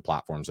really through the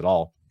platforms at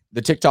all.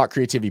 The TikTok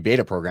creativity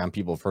beta program,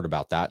 people have heard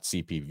about that,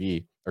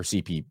 CPV or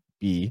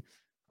CPB.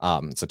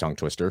 It's a tongue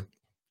twister.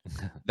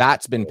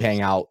 That's been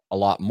paying out a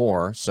lot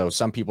more. So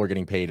some people are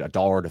getting paid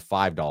 $1 to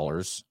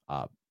 $5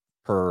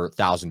 per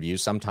 1,000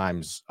 views.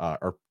 Sometimes,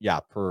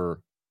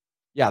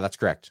 that's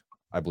correct.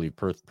 I believe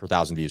per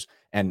 1,000 views.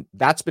 And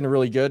that's been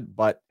really good,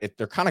 but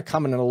they're kind of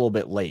coming in a little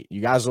bit late.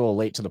 You guys are a little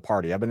late to the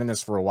party. I've been in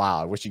this for a while.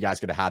 I wish you guys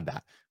could have had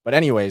that. But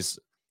anyways,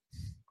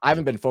 I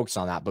haven't been focused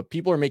on that, but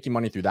people are making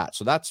money through that.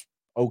 So that's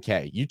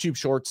okay. YouTube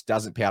Shorts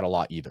doesn't pay out a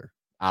lot either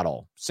at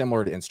all.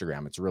 Similar to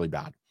Instagram. It's really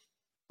bad.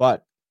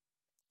 But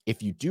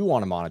if you do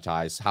want to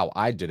monetize, how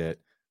I did it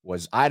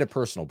was I had a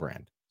personal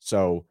brand.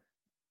 So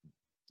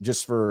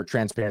just for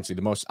transparency,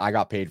 the most I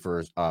got paid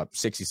for a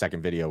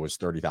 60-second video was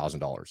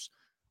 $30,000.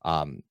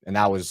 And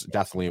that was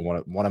definitely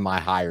one of my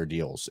higher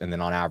deals. And then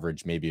on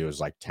average, maybe it was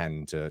like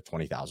 10 to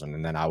 20,000.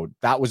 And then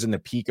that was in the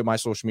peak of my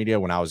social media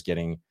when I was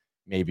getting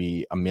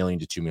maybe 1 million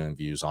to 2 million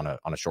views on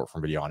a short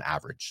form video on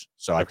average.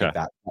 So I think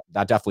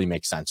that definitely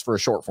makes sense for a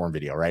short form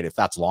video, right? If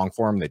that's long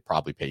form, they'd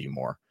probably pay you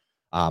more.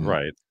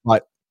 Right.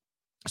 But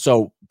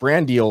so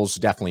brand deals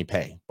definitely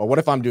pay. But what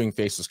if I'm doing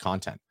faceless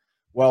content?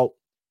 Well,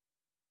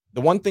 the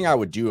one thing I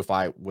would do if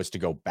I was to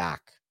go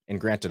back, and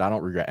granted, I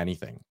don't regret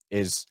anything,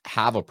 is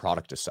have a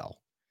product to sell.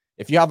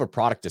 If you have a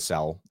product to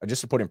sell,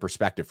 just to put in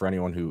perspective for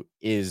anyone who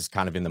is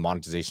kind of in the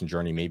monetization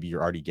journey, maybe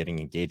you're already getting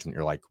engagement.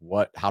 You're like,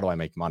 how do I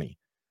make money?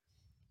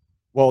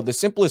 Well, the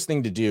simplest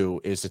thing to do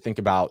is to think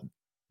about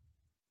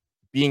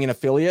being an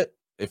affiliate.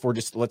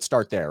 Let's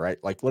start there, right?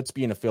 Like, let's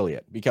be an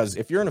affiliate, because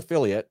if you're an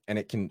affiliate and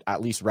it can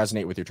at least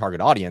resonate with your target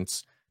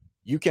audience,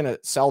 you can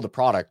sell the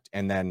product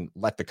and then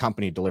let the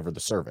company deliver the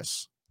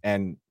service.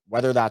 And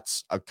whether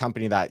that's a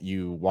company that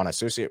you want to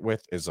associate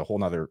with is a whole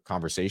nother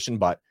conversation,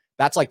 but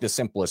that's like the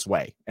simplest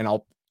way. And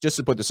just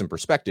to put this in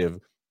perspective,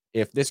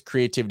 if this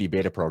creativity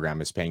beta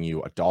program is paying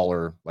you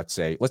 $1, let's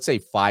say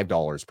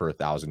 $5 per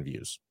 1,000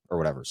 views or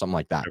whatever, something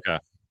like that. Okay.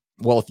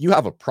 Well, if you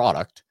have a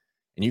product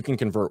and you can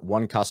convert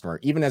one customer,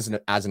 even as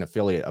an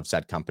affiliate of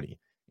said company,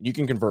 you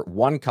can convert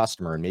one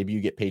customer and maybe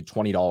you get paid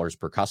 $20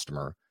 per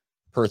customer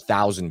per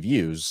 1,000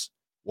 views.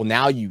 Well,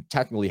 now you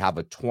technically have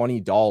a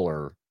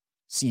 $20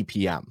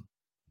 CPM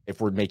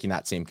if we're making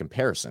that same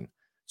comparison.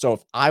 So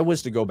if I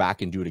was to go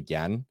back and do it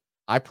again,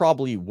 I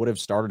probably would have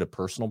started a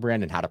personal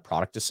brand and had a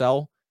product to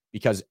sell,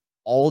 because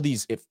all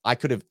these, if I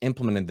could have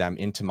implemented them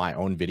into my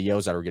own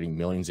videos that are getting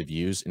millions of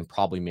views and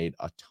probably made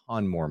a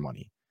ton more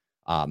money.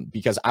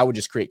 Because I would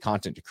just create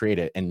content to create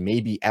it. And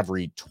maybe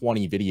every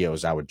 20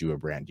 videos, I would do a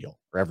brand deal,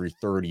 or every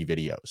 30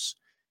 videos.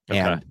 Okay.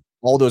 And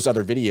all those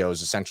other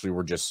videos essentially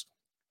were just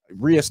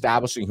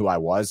reestablishing who I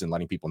was and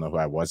letting people know who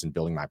I was and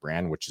building my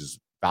brand, which is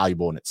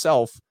valuable in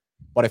itself.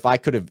 But if I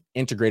could have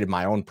integrated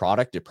my own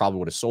product, it probably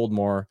would have sold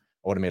more.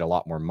 I would have made a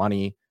lot more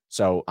money.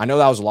 So I know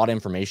that was a lot of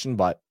information,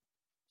 but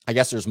I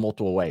guess there's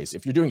multiple ways.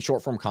 If you're doing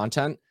short form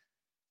content,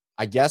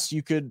 I guess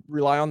you could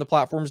rely on the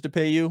platforms to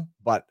pay you.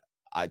 But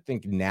I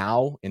think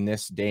now in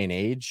this day and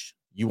age,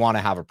 you want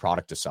to have a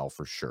product to sell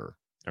for sure.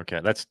 Okay.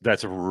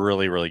 That's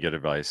really, really good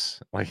advice.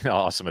 Like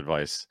awesome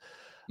advice.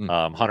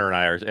 Hunter and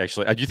I are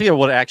actually, do you think it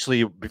would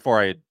actually,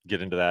 before I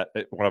get into that,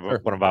 what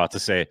I'm about to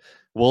say,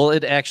 will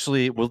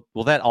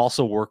that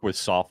also work with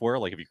software?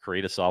 Like if you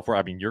create a software,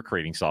 I mean, you're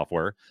creating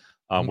software.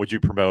 Would you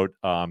promote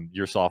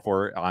your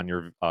software on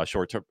your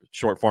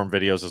short form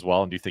videos as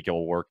well? And do you think it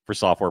will work for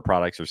software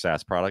products or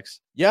SaaS products?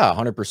 Yeah,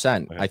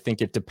 100%. Okay. I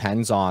think it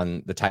depends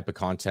on the type of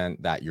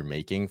content that you're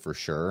making for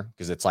sure.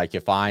 Because it's like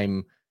if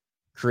I'm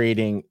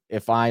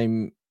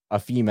a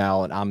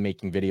female and I'm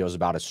making videos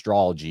about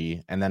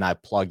astrology, and then I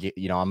plug it,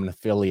 I'm an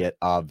affiliate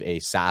of a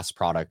SaaS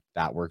product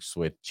that works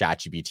with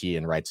ChatGPT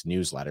and writes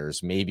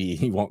newsletters, maybe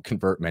he won't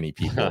convert many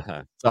people.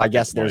 So I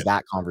guess there's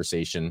that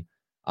conversation.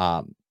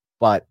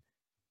 But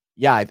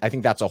yeah, I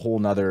think that's a whole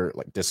nother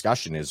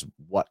discussion, is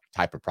what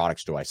type of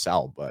products do I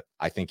sell? But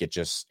I think it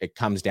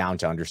comes down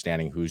to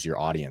understanding who's your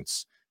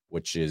audience,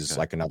 which is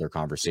like another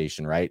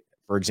conversation, right?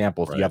 For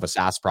example, if you have a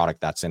SaaS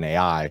product that's in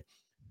AI,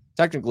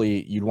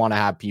 technically you'd want to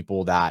have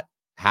people that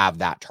have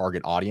that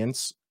target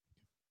audience,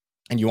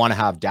 and you want to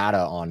have data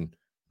on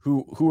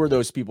who are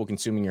those people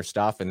consuming your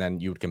stuff? And then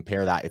you would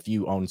compare that. If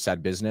you own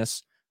said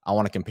business, I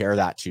want to compare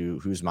that to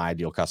who's my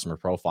ideal customer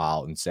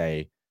profile and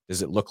say,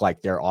 does it look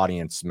like their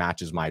audience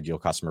matches my ideal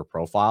customer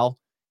profile?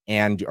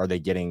 And are they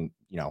getting,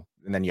 and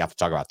then you have to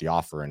talk about the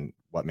offer and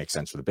what makes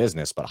sense for the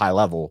business. But high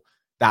level,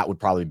 that would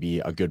probably be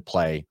a good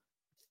play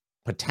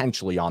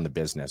potentially on the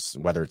business,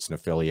 whether it's an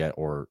affiliate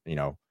or,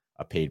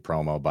 a paid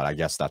promo. But I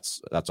guess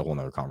that's a whole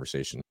nother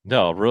conversation.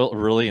 No,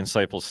 really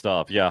insightful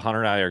stuff. Yeah. Hunter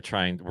and I are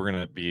we're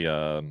going to be,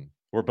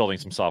 we're building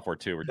some software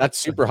too. That's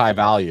super high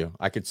value.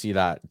 I could see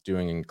that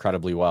doing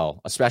incredibly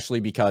well, especially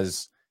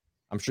because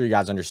I'm sure you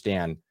guys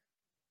understand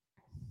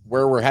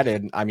where we're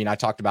headed. I mean, I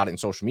talked about it in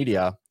social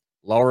media,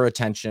 lower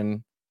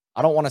attention.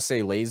 I don't want to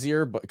say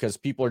lazier, but because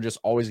people are just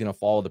always going to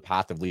follow the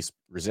path of least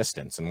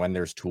resistance. And when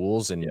there's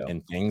tools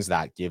and things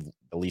that give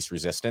the least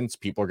resistance,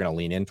 people are going to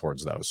lean in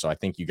towards those. So I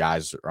think you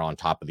guys are on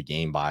top of the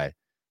game by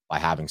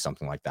having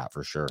something like that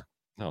for sure.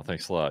 No,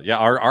 thanks a lot. Yeah,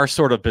 our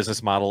sort of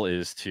business model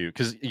is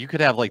because you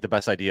could have like the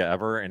best idea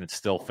ever and it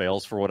still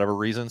fails for whatever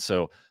reason.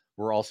 So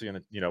we're also going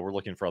to, we're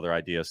looking for other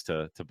ideas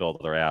to build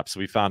other apps.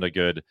 So we found a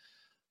good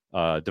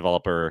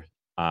developer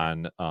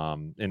on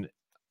in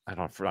I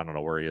don't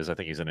know where he is. I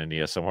think he's in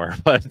India somewhere,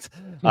 but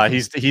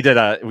he did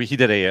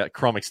a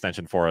Chrome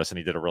extension for us and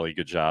he did a really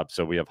good job.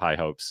 So we have high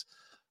hopes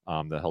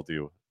that he'll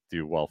do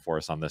well for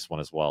us on this one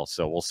as well.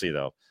 So we'll see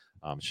though.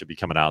 Should be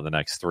coming out in the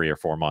next 3 or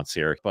 4 months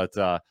here. But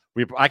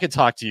I could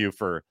talk to you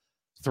for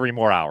 3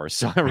 more hours.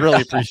 So I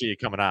really appreciate you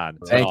coming on.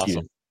 Thank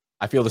you.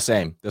 I feel the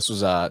same. This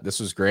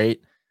was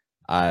great.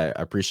 I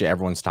appreciate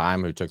everyone's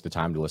time who took the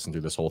time to listen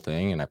through this whole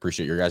thing, and I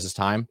appreciate your guys'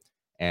 time.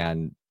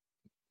 And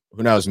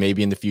who knows,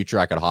 maybe in the future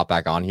I could hop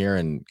back on here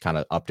and kind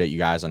of update you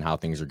guys on how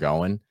things are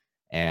going,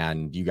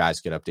 and you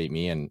guys could update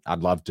me. And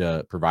I'd love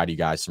to provide you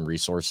guys some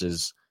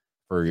resources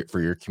for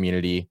your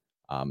community.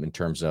 In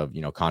terms of,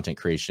 content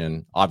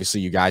creation.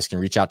 Obviously, you guys can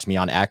reach out to me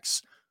on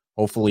X.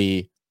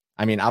 Hopefully,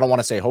 I don't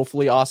want to say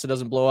hopefully Asa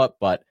doesn't blow up,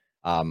 but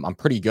I'm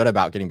pretty good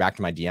about getting back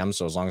to my DMs.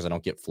 So as long as I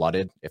don't get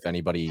flooded, if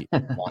anybody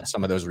wants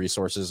some of those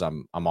resources,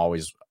 I'm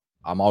always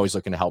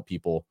looking to help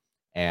people.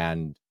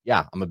 And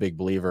yeah, I'm a big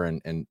believer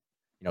in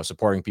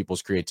supporting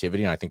people's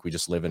creativity. And I think we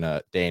just live in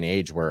a day and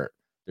age where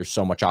there's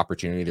so much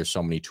opportunity, there's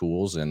so many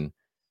tools, and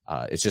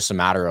it's just a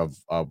matter of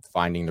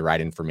finding the right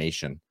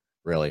information,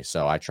 really.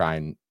 So I try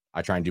and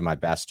do my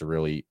best to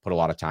really put a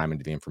lot of time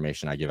into the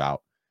information I give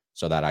out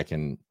so that I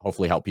can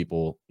hopefully help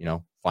people,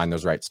 find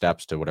those right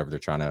steps to whatever they're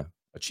trying to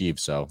achieve.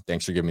 So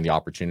thanks for giving me the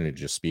opportunity to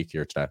just speak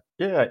here today.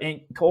 Yeah. And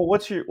Cole,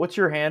 what's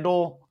your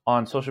handle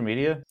on social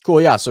media?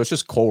 Cool. Yeah. So it's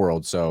just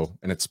Coleworld. So,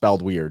 and it's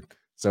spelled weird.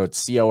 So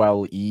it's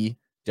COLEWHERLD.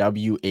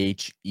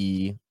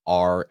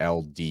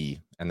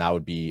 And that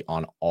would be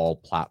on all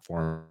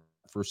platforms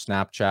for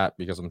Snapchat,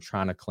 because I'm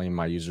trying to claim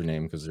my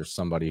username because there's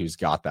somebody who's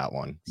got that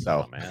one.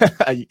 So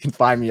you can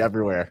find me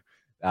everywhere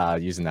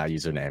using that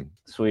username.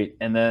 Sweet.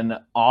 And then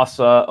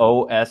OSSA,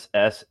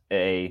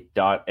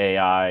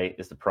 OSSA.ai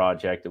is the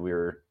project that we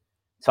were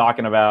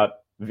talking about.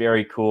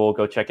 Very cool.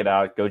 Go check it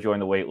out. Go join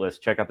the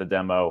waitlist. Check out the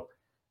demo.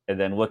 And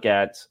then look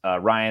at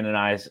Ryan and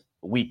I's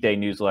weekday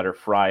newsletter,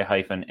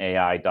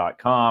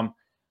 fry-ai.com.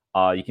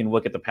 You can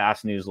look at the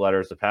past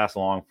newsletters, the past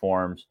long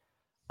forms.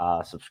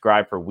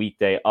 Subscribe for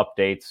weekday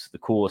updates, the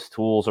coolest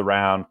tools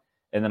around.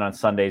 And then on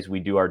Sundays,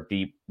 we do our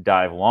deep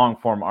dive long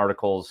form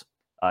articles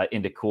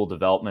into cool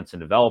developments and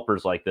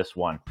developers like this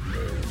one.